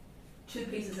companies, two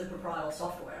pieces of proprietary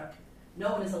software.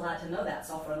 No one is allowed to know that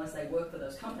software unless they work for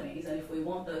those companies, and if we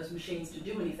want those machines to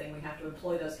do anything, we have to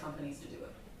employ those companies to do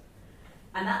it.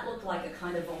 And that looked like a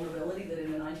kind of vulnerability that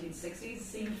in the 1960s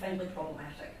seemed faintly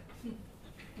problematic.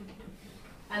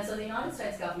 And so the United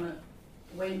States government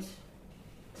went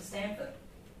to Stanford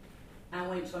and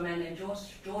went to a man named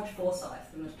George Forsyth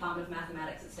from the Department of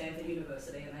Mathematics at Stanford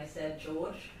University, and they said,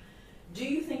 George, do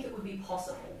you think it would be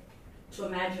possible to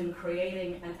imagine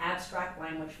creating an abstract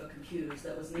language for computers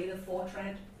that was neither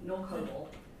Fortran nor COBOL,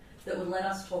 that would let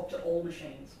us talk to all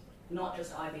machines, not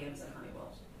just IBMs and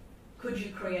Honeywells? Could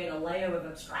you create a layer of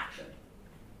abstraction?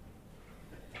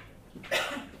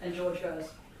 And George goes,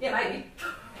 yeah, maybe.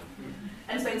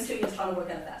 And spends 2 years trying to work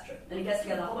out if that's true. And he gets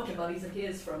together a whole bunch of buddies of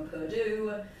his from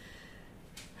Purdue,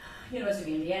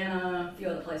 University of Indiana, a few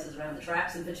other places around the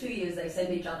traps, and for 2 years they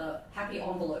send each other happy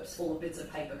envelopes full of bits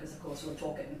of paper, because of course we're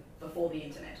talking before the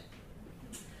internet.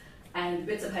 And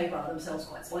bits of paper are themselves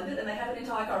quite splendid, and they have an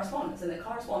entire correspondence, and their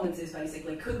correspondence is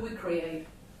basically, could we create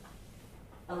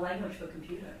a language for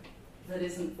computing that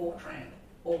isn't Fortran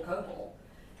or COBOL?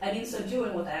 And in so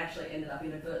doing, what they actually ended up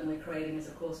inadvertently creating is,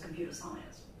 of course, computer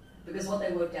science. Because what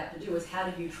they worked out to do is, how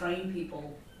do you train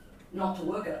people not to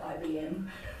work at IBM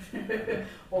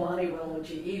or Honeywell or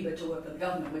GE, but to work for the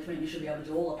government, which meant you should be able to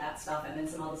do all of that stuff and then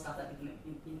some other stuff that we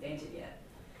haven't invented yet.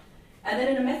 And then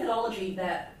in a methodology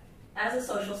that, as a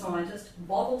social scientist,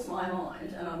 boggles my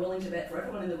mind, and I'm willing to bet for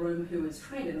everyone in the room who is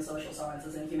trained in the social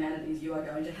sciences and humanities, you are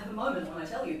going to have a moment when I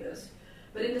tell you this.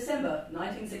 But in December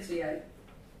 1968,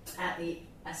 at the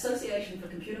Association for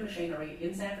Computer Machinery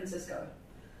in San Francisco,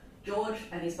 George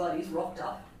and his buddies rocked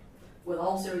up with a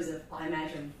whole series of, I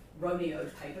imagine,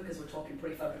 Romeo's paper, because we're talking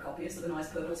pre-photocopiers, so the nice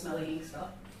purple-smelling ink stuff.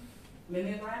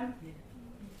 Mimeogram?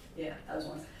 Yeah, those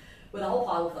ones. With a whole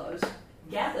pile of those,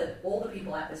 gathered all the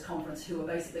people at this conference who were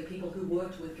basically people who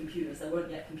worked with computers. They weren't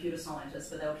yet computer scientists,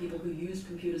 but they were people who used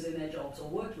computers in their jobs or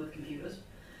worked with computers.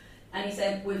 And he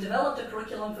said, we've developed a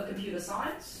curriculum for computer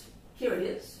science. Here it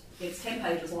is. It's 10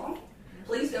 pages long.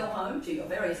 Please go home to your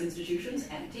various institutions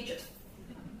and teach it.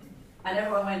 And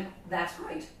everyone went, that's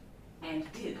great,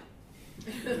 and did.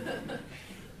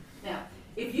 Now,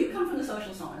 if you come from the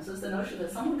social sciences, the notion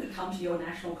that someone could come to your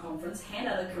national conference, hand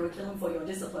out a curriculum for your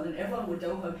discipline, and everyone would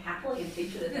go home happily and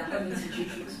teach it at their home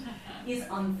institutions is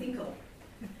unthinkable.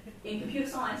 In computer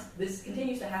science, this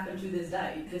continues to happen to this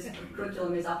day. This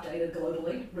curriculum is updated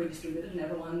globally, redistributed, and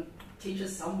everyone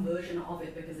teaches some version of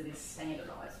it because it is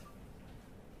standardized.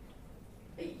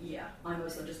 Yeah, I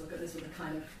mostly just look at this with a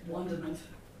kind of wonderment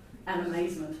and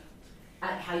amazement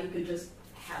at how you could just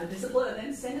have a discipline and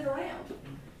then send it around.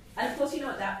 And of course,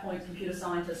 at that point, computer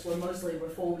scientists were mostly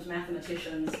reformed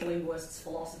mathematicians, linguists,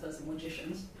 philosophers, and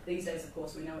logicians. These days, of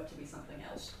course, we know it to be something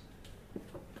else.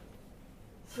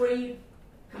 3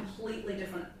 completely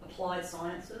different applied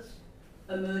sciences,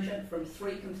 emergent from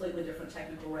 3 completely different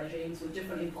technical regimes with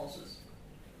different impulses.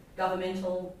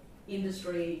 Governmental,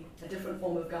 industry, a different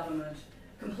form of government,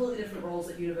 completely different roles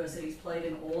that universities played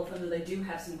in all of them, but they do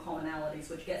have some commonalities,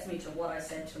 which gets me to what I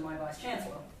said to my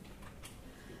Vice-Chancellor,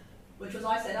 which was,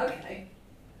 I said, okay,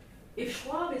 if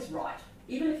Schwab is right,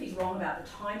 even if he's wrong about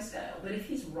the time scale, but if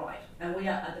he's right, and we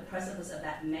are at the precipice of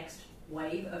that next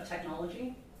wave of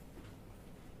technology,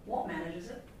 what manages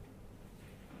it?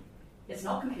 It's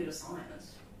not computer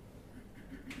science.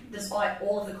 Despite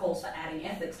all of the calls for adding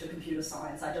ethics to computer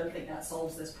science, I don't think that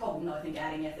solves this problem. No, I think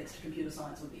adding ethics to computer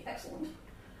science would be excellent.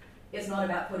 It's not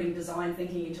about putting design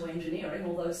thinking into engineering,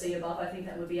 although see above, I think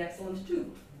that would be excellent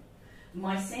too.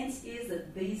 My sense is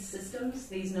that these systems,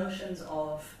 these notions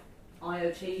of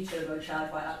IoT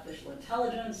turbocharged by artificial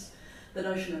intelligence, the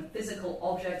notion of physical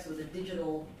objects with a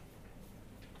digital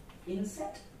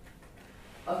inset,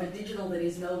 of a digital that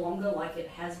is no longer like it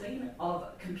has been, of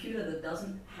a computer that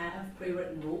doesn't have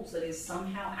pre-written rules, that is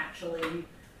somehow actually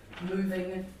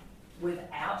moving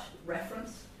without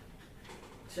reference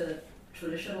to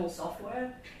traditional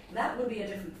software, that would be a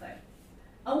different thing.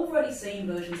 And we've already seen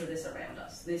versions of this around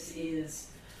us. This is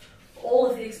all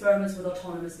of the experiments with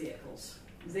autonomous vehicles.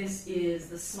 This is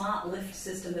the smart lift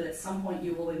system that at some point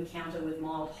you will encounter with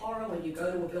mild horror when you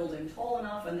go to a building tall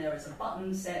enough and there is a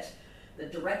button set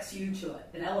that directs you to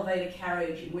an elevator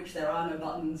carriage in which there are no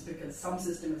buttons because some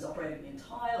system is operating the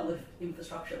entire lift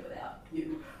infrastructure without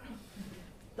you.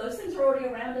 Those things are already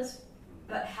around us,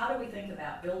 but how do we think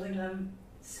about building them,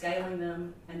 scaling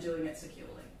them, and doing it securely?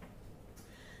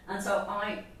 And so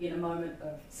I, in a moment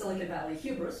of Silicon Valley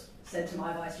hubris, said to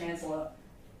my Vice-Chancellor,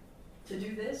 to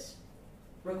do this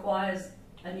requires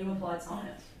a new applied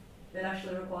science. It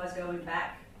actually requires going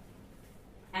back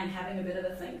and having a bit of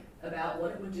a think about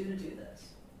what it would do to do this.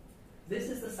 This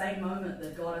is the same moment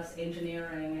that got us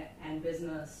engineering and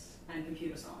business and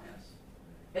computer science.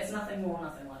 It's nothing more,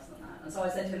 nothing less than that. And so I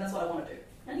said to him, that's what I want to do.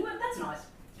 And he went, that's nice.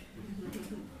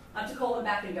 I have to call him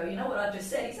back and go, you know what I've just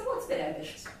said? He said, well, it's a bit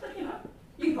ambitious, but you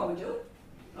can probably do it.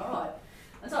 All right.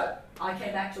 And so I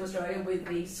came back to Australia with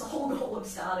the sole goal of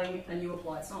starting a new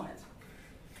applied science,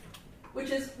 which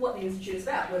is what the Institute is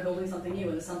about. We're building something new,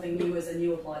 and something new is a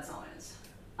new applied science.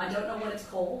 I don't know what it's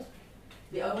called.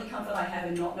 The only comfort I have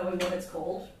in not knowing what it's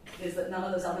called is that none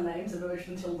of those other names emerged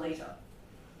until later.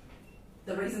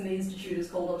 The reason the institute is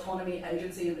called Autonomy,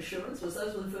 Agency and Assurance was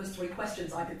those were the first three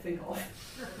questions I could think of.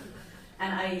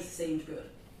 And A seemed good.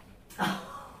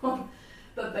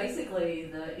 But basically,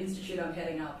 the institute I'm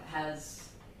heading up has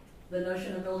the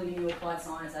notion of building a new applied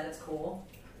science at its core.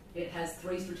 It has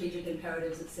 3 strategic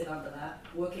imperatives that sit under that,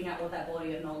 working out what that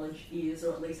body of knowledge is,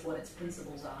 or at least what its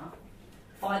principles are,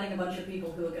 finding a bunch of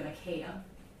people who are going to care,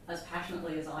 as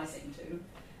passionately as I seem to,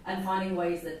 and finding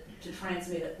ways to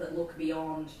transmit it that look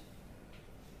beyond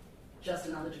just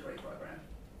another degree program.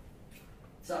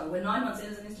 So we're 9 months in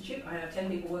as an institute. I have 10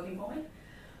 people working for me.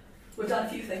 We've done a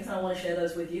few things and I want to share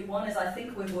those with you. One is I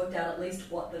think we've worked out at least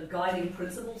what the guiding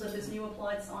principles of this new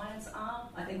applied science are.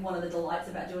 I think one of the delights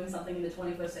about doing something in the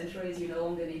 21st century is you no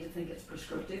longer need to think it's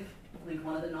prescriptive. I think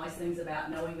one of the nice things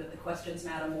about knowing that the questions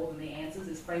matter more than the answers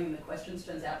is framing the questions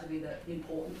turns out to be the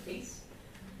important piece.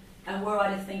 And were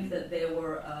I to think that there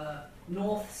were a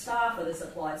North Star for this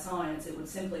applied science, it would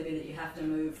simply be that you have to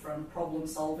move from problem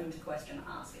solving to question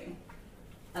asking.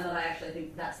 And that I actually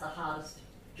think that's the hardest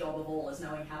job of all, is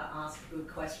knowing how to ask good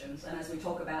questions. And as we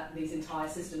talk about these entire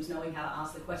systems, knowing how to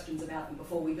ask the questions about them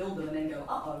before we build them and then go,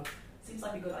 uh-oh, seems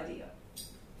like a good idea.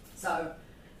 So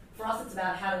for us, it's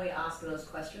about how do we ask those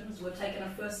questions. We've taken a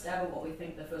first stab at what we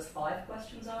think the first 5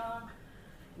 questions are.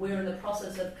 We're in the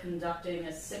process of conducting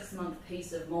a 6-month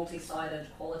piece of multi-sided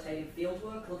qualitative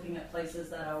fieldwork, looking at places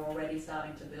that are already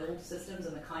starting to build systems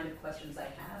and the kind of questions they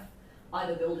have.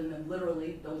 Either building them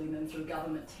literally, building them through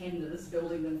government tenders,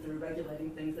 building them through regulating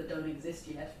things that don't exist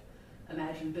yet.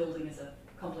 Imagine building is a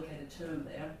complicated term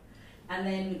there. And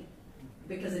then,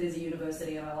 because it is a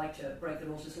university and I like to break the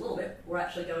rules just a little bit, we're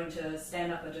actually going to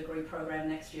stand up a degree program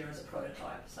next year as a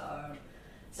prototype. So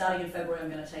starting in February, I'm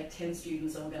going to take 10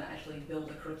 students and we're going to actually build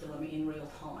a curriculum in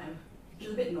real time, which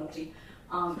is a bit naughty.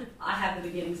 I have the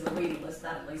beginnings of a reading list,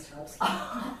 that at least helps.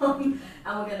 And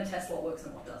we're going to test what works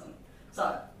and what doesn't.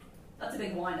 So that's a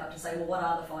big wind-up to say, well, what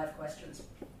are the 5 questions?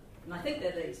 And I think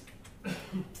they're these.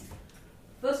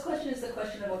 First question is the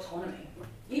question of autonomy.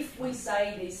 If we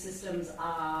say these systems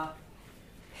are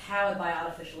powered by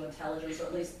artificial intelligence, or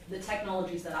at least the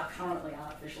technologies that are currently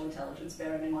artificial intelligence,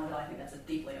 bearing in mind that I think that's a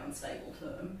deeply unstable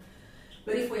term,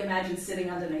 but if we imagine sitting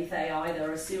underneath AI, there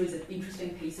are a series of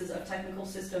interesting pieces of technical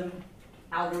system,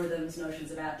 algorithms,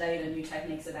 notions about data, new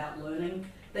techniques about learning.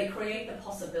 They create the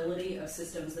possibility of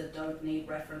systems that don't need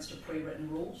reference to pre-written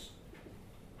rules.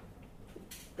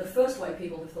 The first way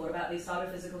people have thought about these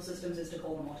cyber-physical systems is to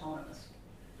call them autonomous.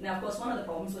 Now, of course, one of the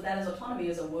problems with that is autonomy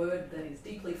is a word that is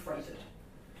deeply freighted.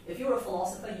 If you're a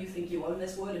philosopher, you think you own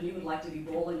this word and you would like to be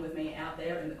brawling with me out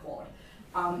there in the quad.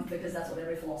 Because that's what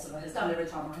every philosopher has done every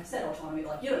time I have said autonomy,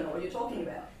 like, you don't know what you're talking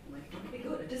about. I'm like, it would be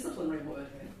good, a disciplinary word.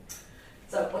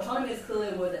 So autonomy is clearly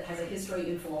a word that has a history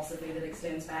in philosophy that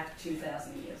extends back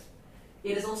 2,000 years.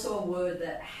 It is also a word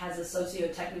that has a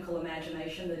socio-technical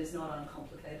imagination that is not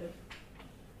uncomplicated.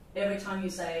 Every time you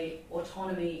say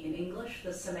autonomy in English,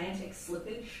 the semantic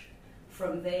slippage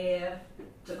from there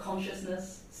to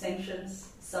consciousness,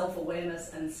 sentience,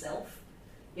 self-awareness and self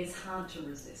is hard to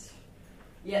resist.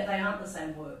 Yet they aren't the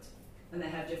same words, and they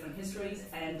have different histories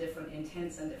and different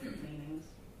intents and different meanings.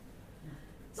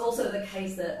 It's also the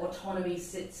case that autonomy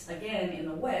sits, again, in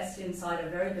the West inside a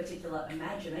very particular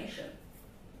imagination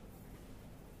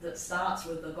that starts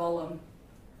with the golem,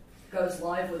 goes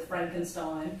live with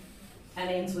Frankenstein, and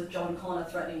ends with John Connor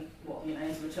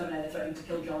ends with Terminator threatening to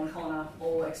kill John Connor,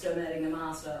 or exterminating the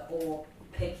master, or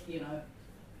pick your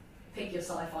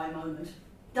sci-fi moment.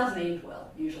 Doesn't end well,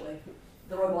 usually.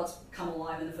 The robots come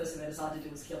alive and the first thing they decide to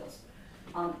do is kill us.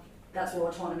 That's where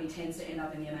autonomy tends to end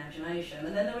up in the imagination.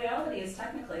 And then the reality is,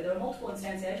 technically, there are multiple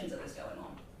instantiations of this going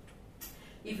on.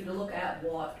 If you look at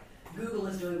what Google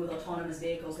is doing with autonomous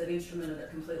vehicles, they've instrumented it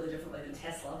completely differently than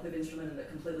Tesla, who've instrumented it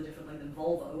completely differently than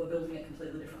Volvo, who are building it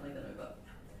completely differently than Uber.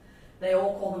 They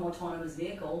all call them autonomous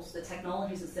vehicles. The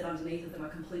technologies that sit underneath of them are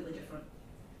completely different.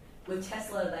 With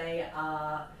Tesla, they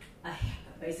are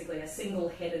basically a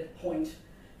single-headed point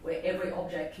where every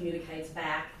object communicates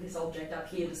back. This object up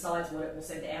here decides what it will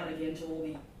send out again to all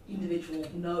the individual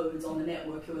nodes on the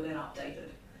network who are then updated.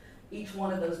 Each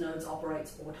one of those nodes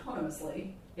operates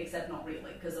autonomously, except not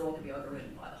really, because they're all going to be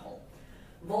overridden by the whole.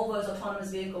 Volvo's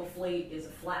autonomous vehicle fleet is a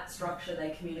flat structure.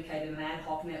 They communicate in an ad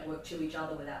hoc network to each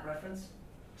other without reference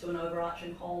to an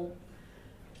overarching whole.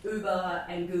 Uber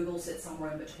and Google sit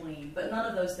somewhere in between, but none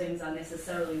of those things are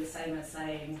necessarily the same as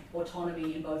saying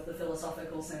autonomy in both the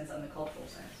philosophical sense and the cultural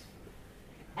sense.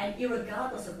 And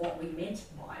irregardless of what we meant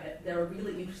by it, there are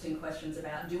really interesting questions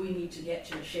about, do we need to get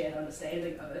to a shared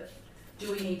understanding of it?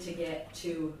 Do we need to get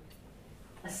to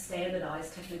a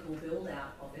standardized technical build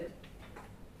out of it,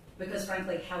 because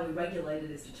frankly how we regulate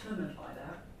it is determined by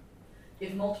that.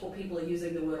 If multiple people are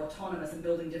using the word autonomous and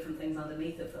building different things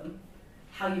underneath of them,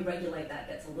 how you regulate that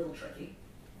gets a little tricky.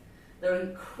 There are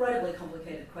incredibly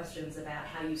complicated questions about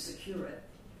how you secure it,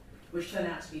 which turn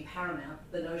out to be paramount.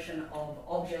 The notion of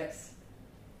objects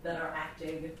that are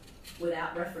acting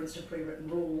without reference to pre-written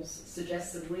rules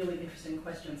suggests some really interesting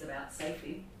questions about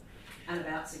safety and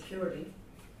about security.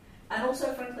 And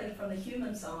also, frankly, from the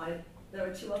human side, there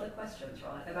are two other questions,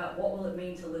 right? About what will it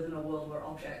mean to live in a world where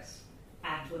objects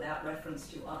act without reference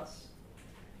to us?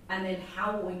 And then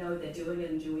how will we know they're doing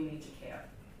it, and do we need to care?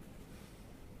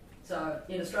 So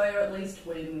in Australia, at least,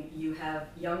 when you have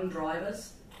young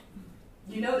drivers,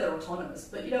 you know they're autonomous,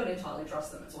 but you don't entirely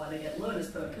trust them. It's why they get learner's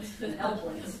permits and L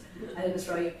plates. And in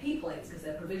Australia, P plates, because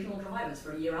they're provisional drivers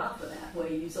for a year after that, where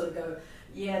you sort of go,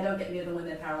 yeah, don't get near them when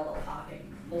they're parallel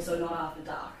parking. Also not after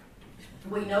dark.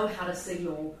 We know how to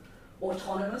signal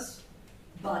autonomous,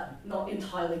 but not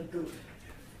entirely good.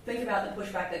 Think about the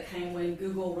pushback that came when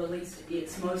Google released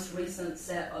its most recent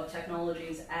set of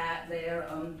technologies at their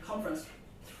conference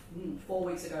 4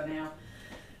 weeks ago now,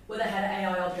 where they had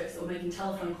AI objects that were making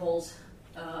telephone calls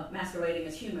masquerading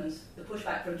as humans. The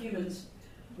pushback from humans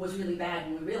was really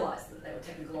bad when we realized that they were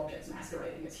technical objects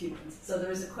masquerading as humans. So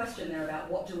there is a question there about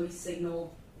what do we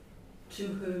signal to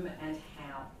whom and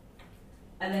how.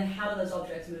 And then how do those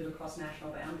objects move across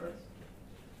national boundaries?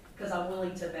 Because I'm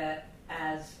willing to bet,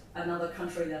 as another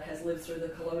country that has lived through the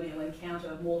colonial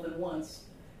encounter more than once,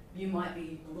 you might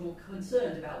be a little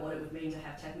concerned about what it would mean to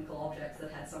have technical objects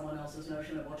that had someone else's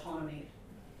notion of autonomy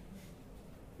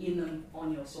in them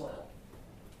on your soil.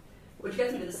 Which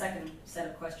gets me to the second set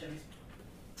of questions,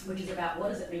 which is about what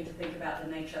does it mean to think about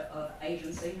the nature of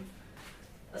agency?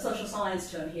 A social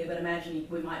science term here, but imagine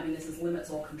we might mean this as limits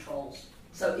or controls.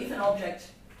 So if an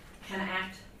object can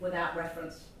act without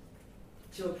reference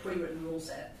to a pre-written rule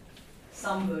set,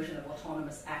 some version of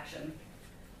autonomous action,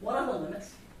 what are the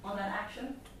limits on that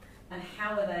action? And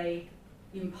how are they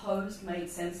imposed, made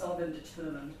sense of, and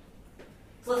determined?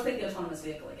 So let's pick the autonomous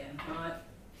vehicle again, right?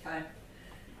 Okay.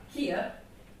 Here,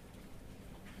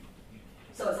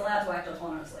 so it's allowed to act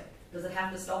autonomously. Does it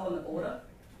have to stop on the border?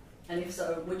 And if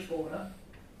so, which border?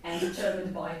 And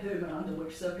determined by whom and under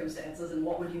which circumstances? And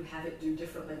what would you have it do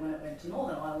differently when it went to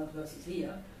Northern Ireland versus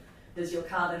here? Does your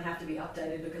car then have to be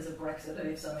updated because of Brexit? And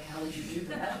if so, how would you do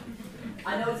that?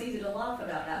 I know it's easy to laugh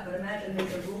about that, but imagine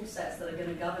these are rule sets that are going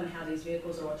to govern how these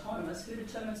vehicles are autonomous. Who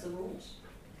determines the rules?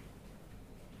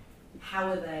 How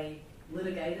are they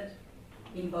litigated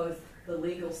in both the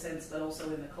legal sense but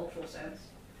also in the cultural sense?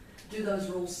 Do those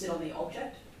rules sit on the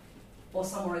object or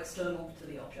somewhere external to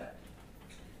the object?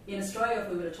 In Australia, if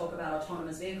we were to talk about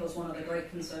autonomous vehicles, one of the great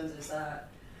concerns is that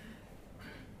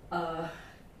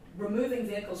removing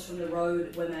vehicles from the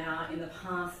road when they are in the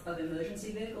path of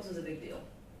emergency vehicles is a big deal.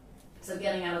 So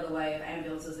getting out of the way of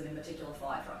ambulances and in particular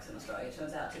fire trucks in Australia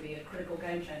turns out to be a critical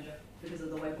game changer because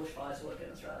of the way bushfires work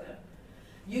in Australia.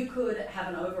 You could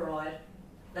have an override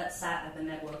that sat at the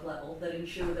network level that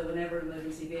ensured that whenever an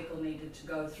emergency vehicle needed to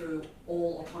go through,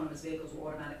 all autonomous vehicles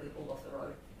were automatically pulled off the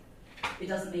road. It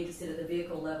doesn't need to sit at the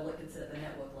vehicle level, it can sit at the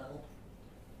network level.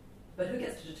 But who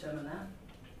gets to determine that?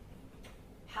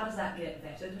 How does that get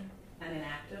vetted and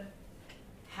enacted?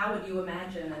 How would you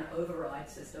imagine an override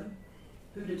system?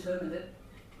 Who determined it?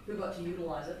 Who got to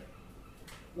utilise it?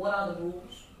 What are the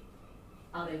rules?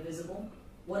 Are they visible?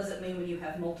 What does it mean when you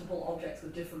have multiple objects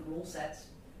with different rule sets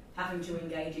having to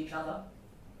engage each other?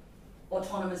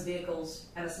 Autonomous vehicles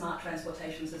and a smart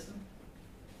transportation system.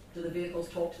 Do the vehicles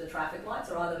talk to the traffic lights,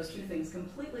 or are those two things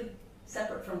completely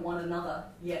separate from one another,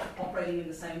 yet operating in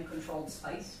the same controlled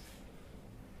space?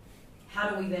 How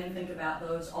do we then think about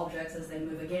those objects as they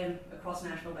move again across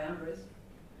national boundaries?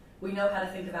 We know how to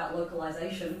think about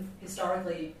localization.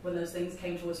 Historically, when those things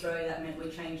came to Australia, that meant we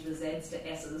changed the Zs to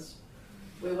Ss.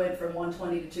 We went from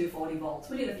 120 to 240 volts.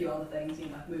 We did a few other things,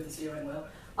 move the steering wheel.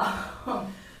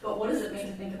 But what does it mean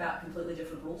to think about completely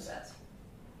different rule sets?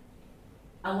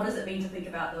 And what does it mean to think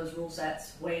about those rule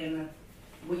sets when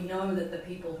we know that the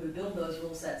people who build those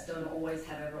rule sets don't always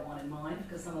have everyone in mind,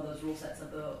 because some of those rule sets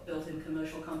are built in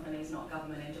commercial companies, not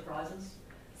government enterprises.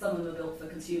 Some of them are built for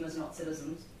consumers, not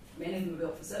citizens. Many of them are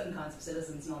built for certain kinds of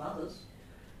citizens, not others.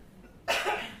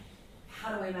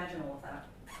 How do we imagine all of that?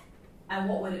 And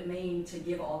what would it mean to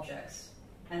give objects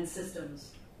and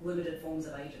systems limited forms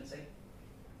of agency?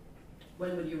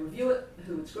 When would you review it?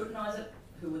 Who would scrutinise it?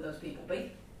 Who would those people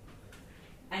be?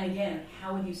 And again,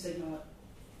 how would you signal it?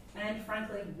 And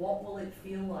frankly, what will it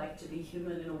feel like to be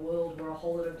human in a world where a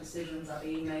whole lot of decisions are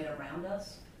being made around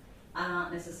us and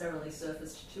aren't necessarily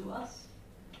surfaced to us?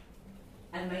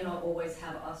 and may not always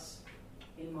have us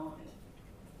in mind.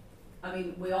 I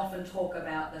mean, we often talk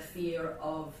about the fear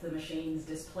of the machines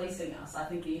displacing us. I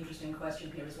think the interesting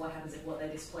question here is what happens if what they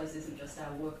displace isn't just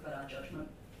our work but our judgment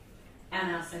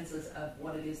and our senses of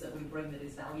what it is that we bring that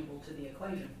is valuable to the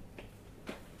equation.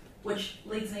 Which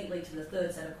leads neatly to the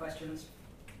third set of questions,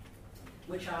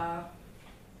 which are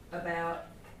about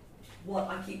what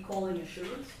I keep calling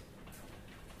assurance,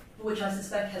 which I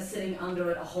suspect has sitting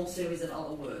under it a whole series of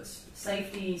other words.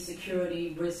 Safety,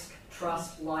 security, risk,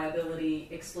 trust, liability,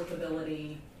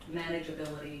 explicability,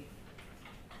 manageability.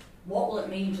 What will it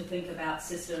mean to think about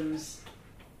systems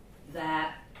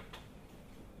that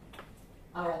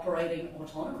are operating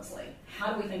autonomously?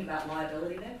 How do we think about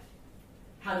liability there?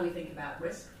 How do we think about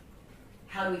risk?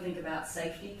 How do we think about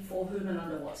safety? For whom and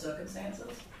under what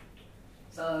circumstances?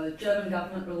 So the German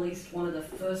government released one of the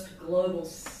first global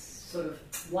sort of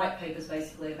white papers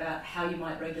basically about how you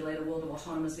might regulate a world of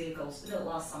autonomous vehicles. They did it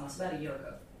last summer, it's about a year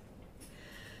ago.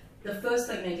 The first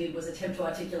thing they did was attempt to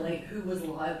articulate who was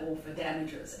liable for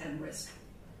damages and risk.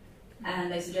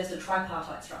 And they suggested a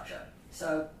tripartite structure.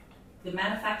 So the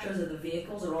manufacturers of the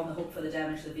vehicles are on the hook for the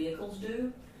damage the vehicles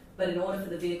do, but in order for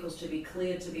the vehicles to be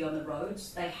cleared to be on the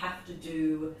roads, they have to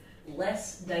do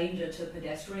less danger to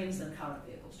pedestrians than current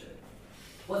vehicles do.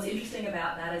 What's interesting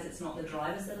about that is it's not the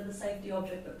drivers that are the safety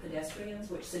object, but pedestrians,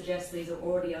 which suggests these are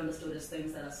already understood as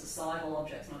things that are societal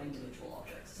objects, not individual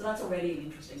objects. So that's already an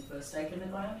interesting first stake in the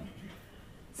ground.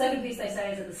 Second piece they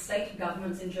say is that the state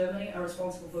governments in Germany are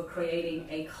responsible for creating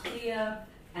a clear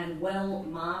and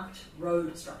well-marked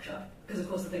road structure. Because of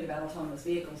course the thing about autonomous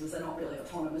vehicles is they're not really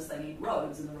autonomous, they need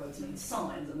roads, and the roads need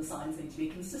signs, and the signs need to be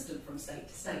consistent from state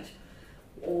to state,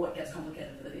 or it gets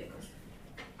complicated for the vehicles.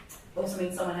 It also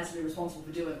means someone has to be responsible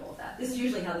for doing all of that. This is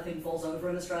usually how the thing falls over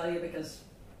in Australia, because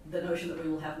the notion that we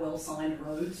will have well-signed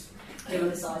roads, given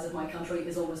the size of my country,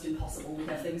 is almost impossible. We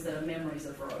have things that are memories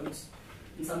of roads,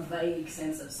 in some vague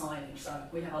sense of signage, so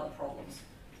we have other problems.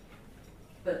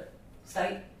 But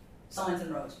state, signs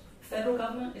and roads. Federal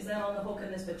government is then on the hook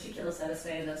in this particular set of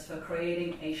standards for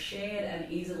creating a shared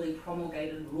and easily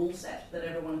promulgated rule set that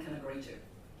everyone can agree to.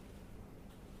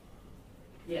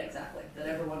 Yeah, exactly, that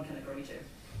everyone can agree to.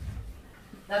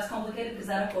 That's complicated because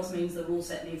that of course means the rule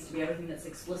set needs to be everything that's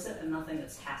explicit and nothing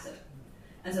that's tacit.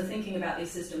 And so thinking about these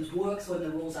systems works when the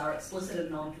rules are explicit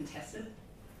and non-contested.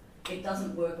 It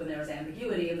doesn't work when there is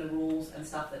ambiguity in the rules and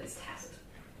stuff that is tacit.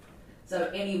 So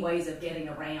any ways of getting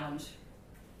around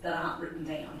that aren't written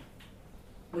down,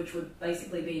 which would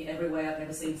basically be every way I've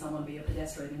ever seen someone be a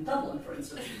pedestrian in Dublin, for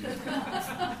instance.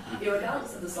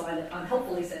 Irregardless of the sign that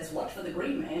unhelpfully says, watch for the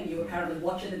green man, you apparently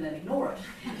watch it and then ignore it.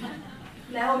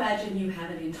 Now imagine you have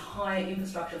an entire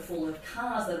infrastructure full of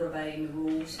cars that are obeying the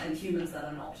rules and humans that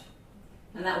are not.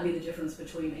 And that would be the difference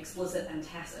between explicit and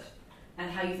tacit. And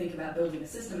how you think about building a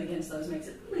system against those makes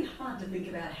it really hard to think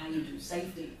about how you do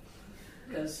safety.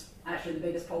 Because actually the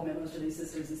biggest problem in most of these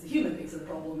systems is the human piece of the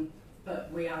problem,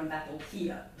 but we are in battle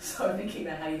here. So thinking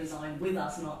about how you design with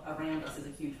us, not around us, is a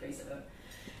huge piece of it.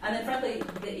 And then frankly,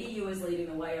 the EU is leading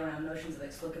the way around notions of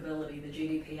explicability. The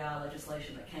GDPR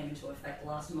legislation that came into effect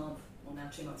last month, well now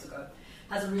 2 months ago,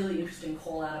 has a really interesting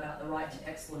call out about the right to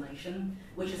explanation,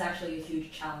 which is actually a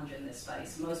huge challenge in this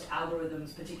space. Most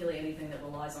algorithms, particularly anything that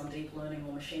relies on deep learning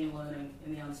or machine learning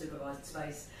in the unsupervised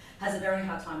space, has a very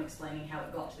hard time explaining how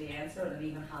it got to the answer and an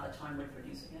even harder time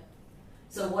reproducing it.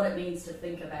 So what it means to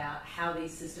think about how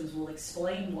these systems will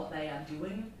explain what they are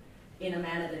doing in a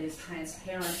manner that is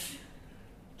transparent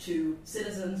to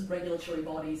citizens, regulatory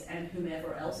bodies, and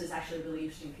whomever else is actually a really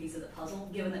interesting piece of the puzzle,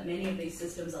 given that many of these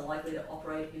systems are likely to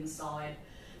operate inside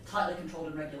tightly controlled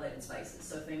and regulated spaces.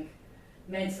 So think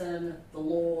medicine, the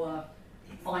law,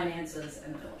 finances,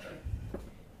 and the military.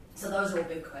 So those are all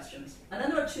big questions. And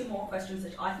then there are two more questions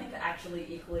that I think are actually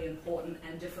equally important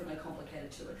and differently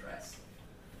complicated to address.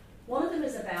 One of them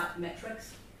is about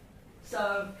metrics.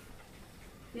 So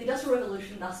the Industrial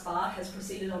Revolution thus far has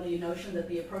proceeded on the notion that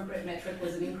the appropriate metric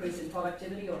was an increase in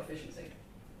productivity or efficiency.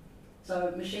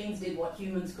 So machines did what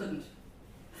humans couldn't,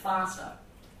 faster,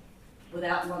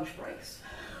 without lunch breaks,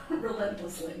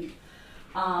 relentlessly,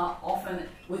 often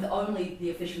with only the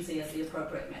efficiency as the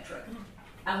appropriate metric.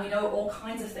 And we know all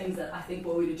kinds of things that I think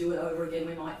were we to do it over again,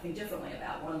 we might think differently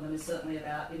about. One of them is certainly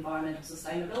about environmental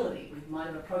sustainability. We might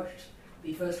have approached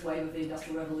the first wave of the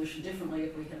Industrial Revolution differently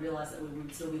if we had realised that we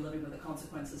would still be living with the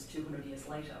consequences 200 years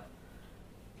later.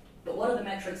 But what are the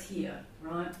metrics here,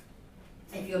 right?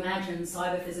 If you imagine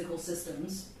cyber-physical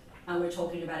systems, and we're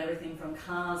talking about everything from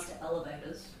cars to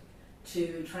elevators,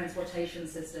 to transportation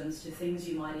systems, to things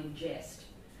you might ingest,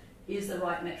 is the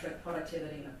right metric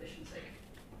productivity and efficiency?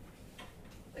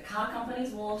 The car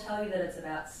companies will all tell you that it's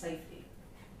about safety.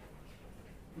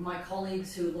 my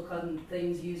colleagues who look on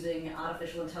things using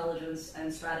artificial intelligence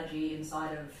and strategy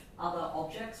inside of other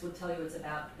objects would tell you it's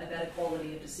about a better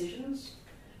quality of decisions,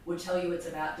 would tell you it's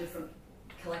about different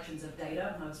collections of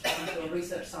data. I was talking to a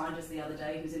research scientist the other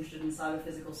day who's interested in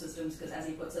cyber-physical systems because, as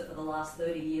he puts it, for the last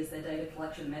 30 years their data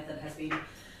collection method has been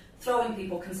throwing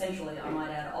people consensually, I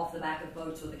might add, off the back of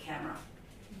boats with a camera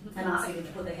and asking them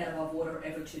to put their head above water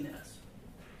every 2 minutes,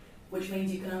 which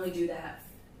means you can only do that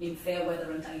in fair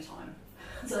weather and daytime.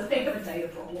 So they have a data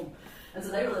problem. And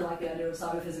so they really like the idea of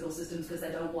cyber-physical systems because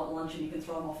they don't want lunch and you can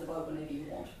throw them off the boat whenever you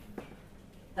want.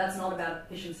 That's not about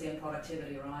efficiency and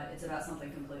productivity, right? It's about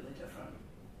something completely different.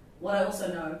 What I also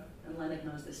know, and Leonard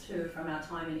knows this too, from our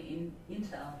time in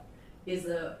Intel, is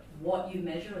that what you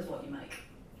measure is what you make.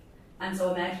 And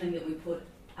so imagining that we put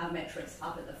our metrics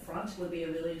up at the front would be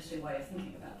a really interesting way of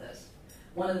thinking about this.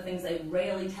 One of the things they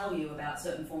rarely tell you about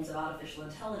certain forms of artificial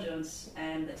intelligence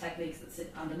and the techniques that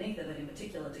sit underneath of it, in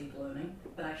particular deep learning,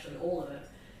 but actually all of it,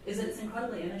 is that it's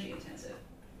incredibly energy intensive.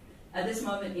 At this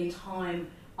moment in time,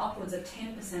 upwards of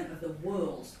 10% of the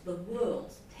world's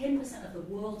 10% of the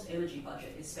world's energy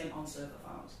budget is spent on server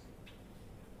farms.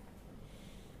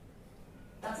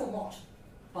 That's a lot,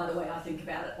 by the way I think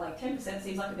about it. Like 10%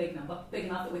 seems like a big number, big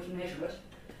enough that we can measure it.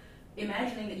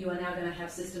 Imagining that you are now going to have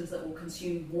systems that will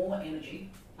consume more energy.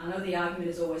 I know the argument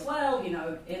is always, well,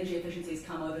 energy efficiencies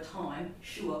come over time,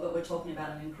 sure, but we're talking about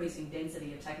an increasing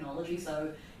density of technology,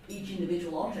 so each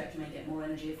individual object may get more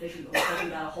energy efficient, but we're talking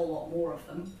about a whole lot more of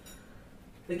them.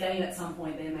 The gain at some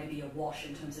point there may be a wash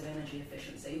in terms of energy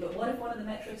efficiency, but what if one of the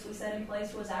metrics we set in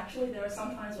place was actually there are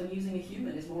some times when using a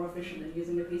human is more efficient than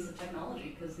using a piece of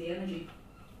technology because the energy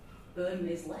burden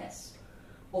is less?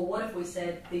 Or what if we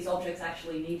said these objects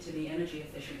actually need to be energy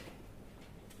efficient?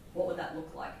 What would that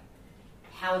look like?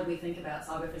 How would we think about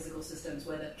cyber-physical systems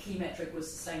where the key metric was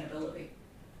sustainability?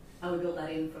 And we built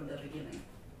that in from the beginning.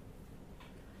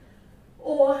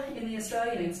 Or, in the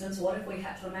Australian instance, what if we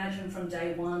had to imagine from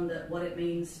day one that what it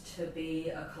means to be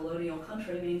a colonial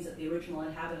country means that the original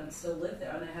inhabitants still live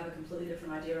there and they have a completely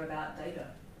different idea about data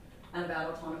and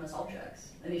about autonomous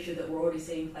objects, an issue that we're already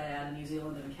seeing play out in New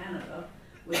Zealand and Canada,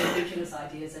 with indigenous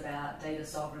ideas about data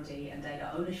sovereignty and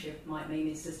data ownership might mean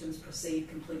these systems proceed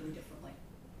completely differently.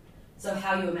 So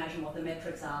how you imagine what the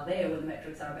metrics are there, where the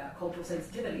metrics are about cultural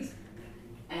sensitivities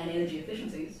and energy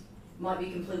efficiencies, might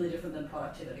be completely different than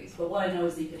productivities. But what I know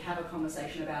is that you could have a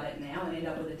conversation about it now and end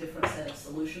up with a different set of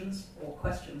solutions or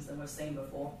questions than we've seen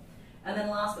before. And then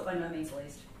last but by no means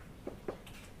least,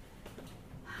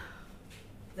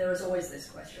 there is always this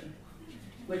question,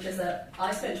 which is that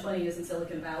I spent 20 years in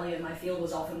Silicon Valley and my field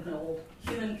was often called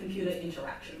human-computer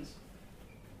interactions.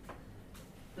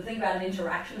 The thing about an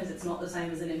interaction is it's not the same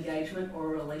as an engagement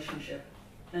or a relationship.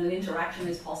 And an interaction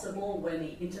is possible when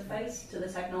the interface to the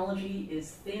technology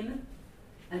is thin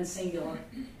and singular.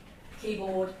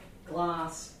 Keyboard,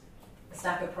 glass, a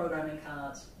stack of programming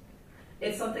cards.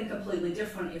 It's something completely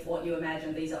different if what you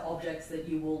imagine these are objects that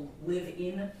you will live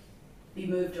in, be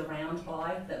moved around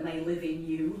by, that may live in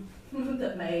you,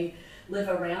 that may live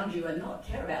around you and not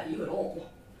care about you at all.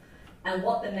 And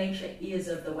what the nature is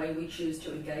of the way we choose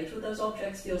to engage with those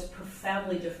objects feels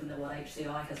profoundly different than what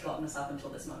HCI has gotten us up until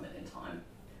this moment in time.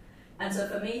 And so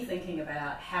for me, thinking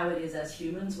about how it is as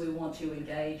humans we want to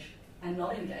engage and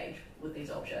not engage with these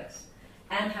objects,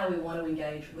 and how we want to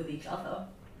engage with each other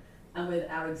and with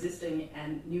our existing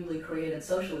and newly created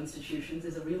social institutions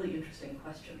is a really interesting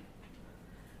question.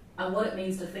 And what it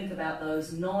means to think about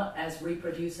those not as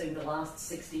reproducing the last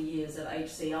 60 years of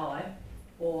HCI,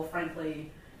 or frankly,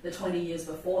 the 20 years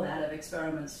before that of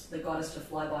experiments that got us to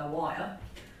fly-by-wire.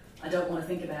 I don't want to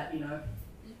think about,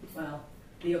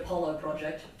 the Apollo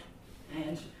project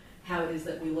and how it is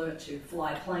that we learnt to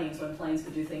fly planes when planes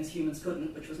could do things humans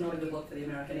couldn't, which was not a good look for the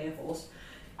American Air Force.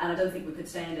 And I don't think we could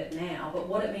stand it now. But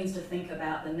what it means to think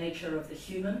about the nature of the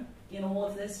human in all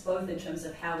of this, both in terms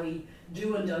of how we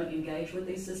do and don't engage with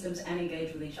these systems and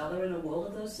engage with each other in a world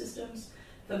of those systems,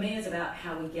 for me is about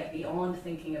how we get beyond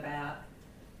thinking about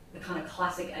the kind of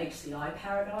classic HCI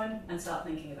paradigm and start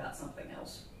thinking about something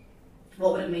else.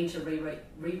 What would it mean to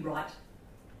rewrite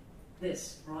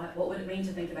this, right? What would it mean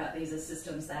to think about these as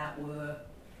systems that were,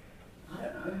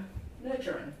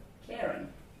 nurturing, caring,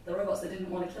 the robots that didn't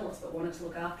want to kill us but wanted to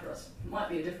look after us? It might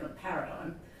be a different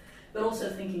paradigm. But also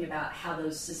thinking about how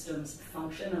those systems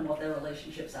function and what their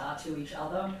relationships are to each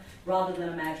other, rather than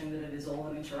imagining that it is all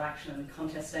an interaction and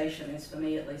contestation is, for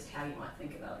me at least, how you might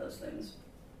think about those things.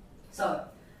 So,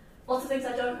 lots of things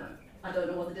I don't know. I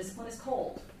don't know what the discipline is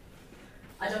called.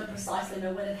 I don't precisely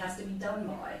know when it has to be done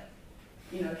by.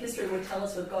 History would tell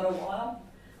us we've got a while.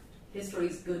 History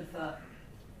is good for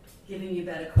giving you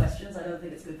better questions. I don't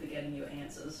think it's good for getting you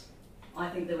answers. I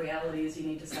think the reality is you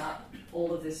need to start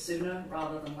all of this sooner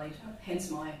rather than later, hence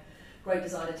my great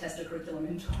desire to test a curriculum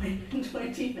in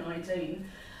 2019.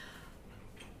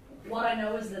 What I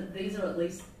know is that these are at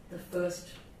least the first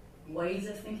ways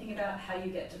of thinking about how you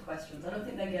get to questions. I don't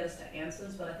think they get us to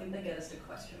answers, but I think they get us to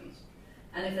questions.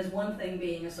 And if there's one thing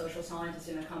being a social scientist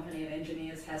in a company of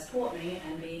engineers has taught me,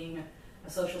 and being a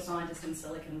social scientist in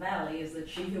Silicon Valley, is that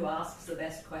she who asks the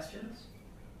best questions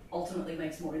ultimately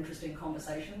makes more interesting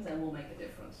conversations and will make a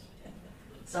difference.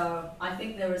 So I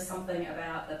think there is something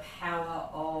about the power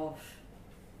of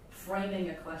framing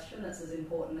a question that's as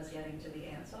important as getting to the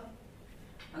answer.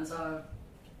 And so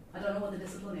I don't know what the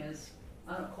discipline is.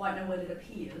 I don't quite know what it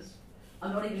appears.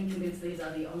 I'm not even convinced these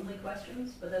are the only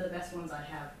questions, but they're the best ones I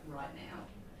have right now.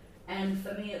 And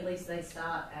for me, at least, they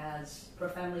start as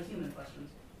profoundly human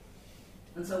questions.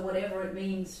 And so whatever it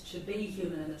means to be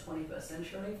human in the 21st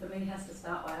century, for me, has to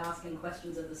start by asking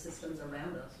questions of the systems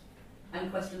around us, and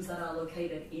questions that are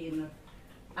located in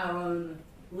our own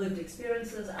lived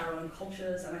experiences, our own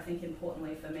cultures, and I think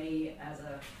importantly for me, as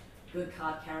a good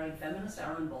card-carrying feminist,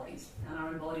 our own bodies, and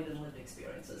our embodied and lived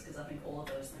experiences, because I think all of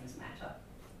those things matter.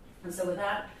 And so with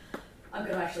that, I'm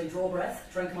going to actually draw breath,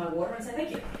 drink my water, and say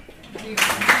thank you. Thank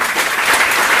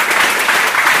you.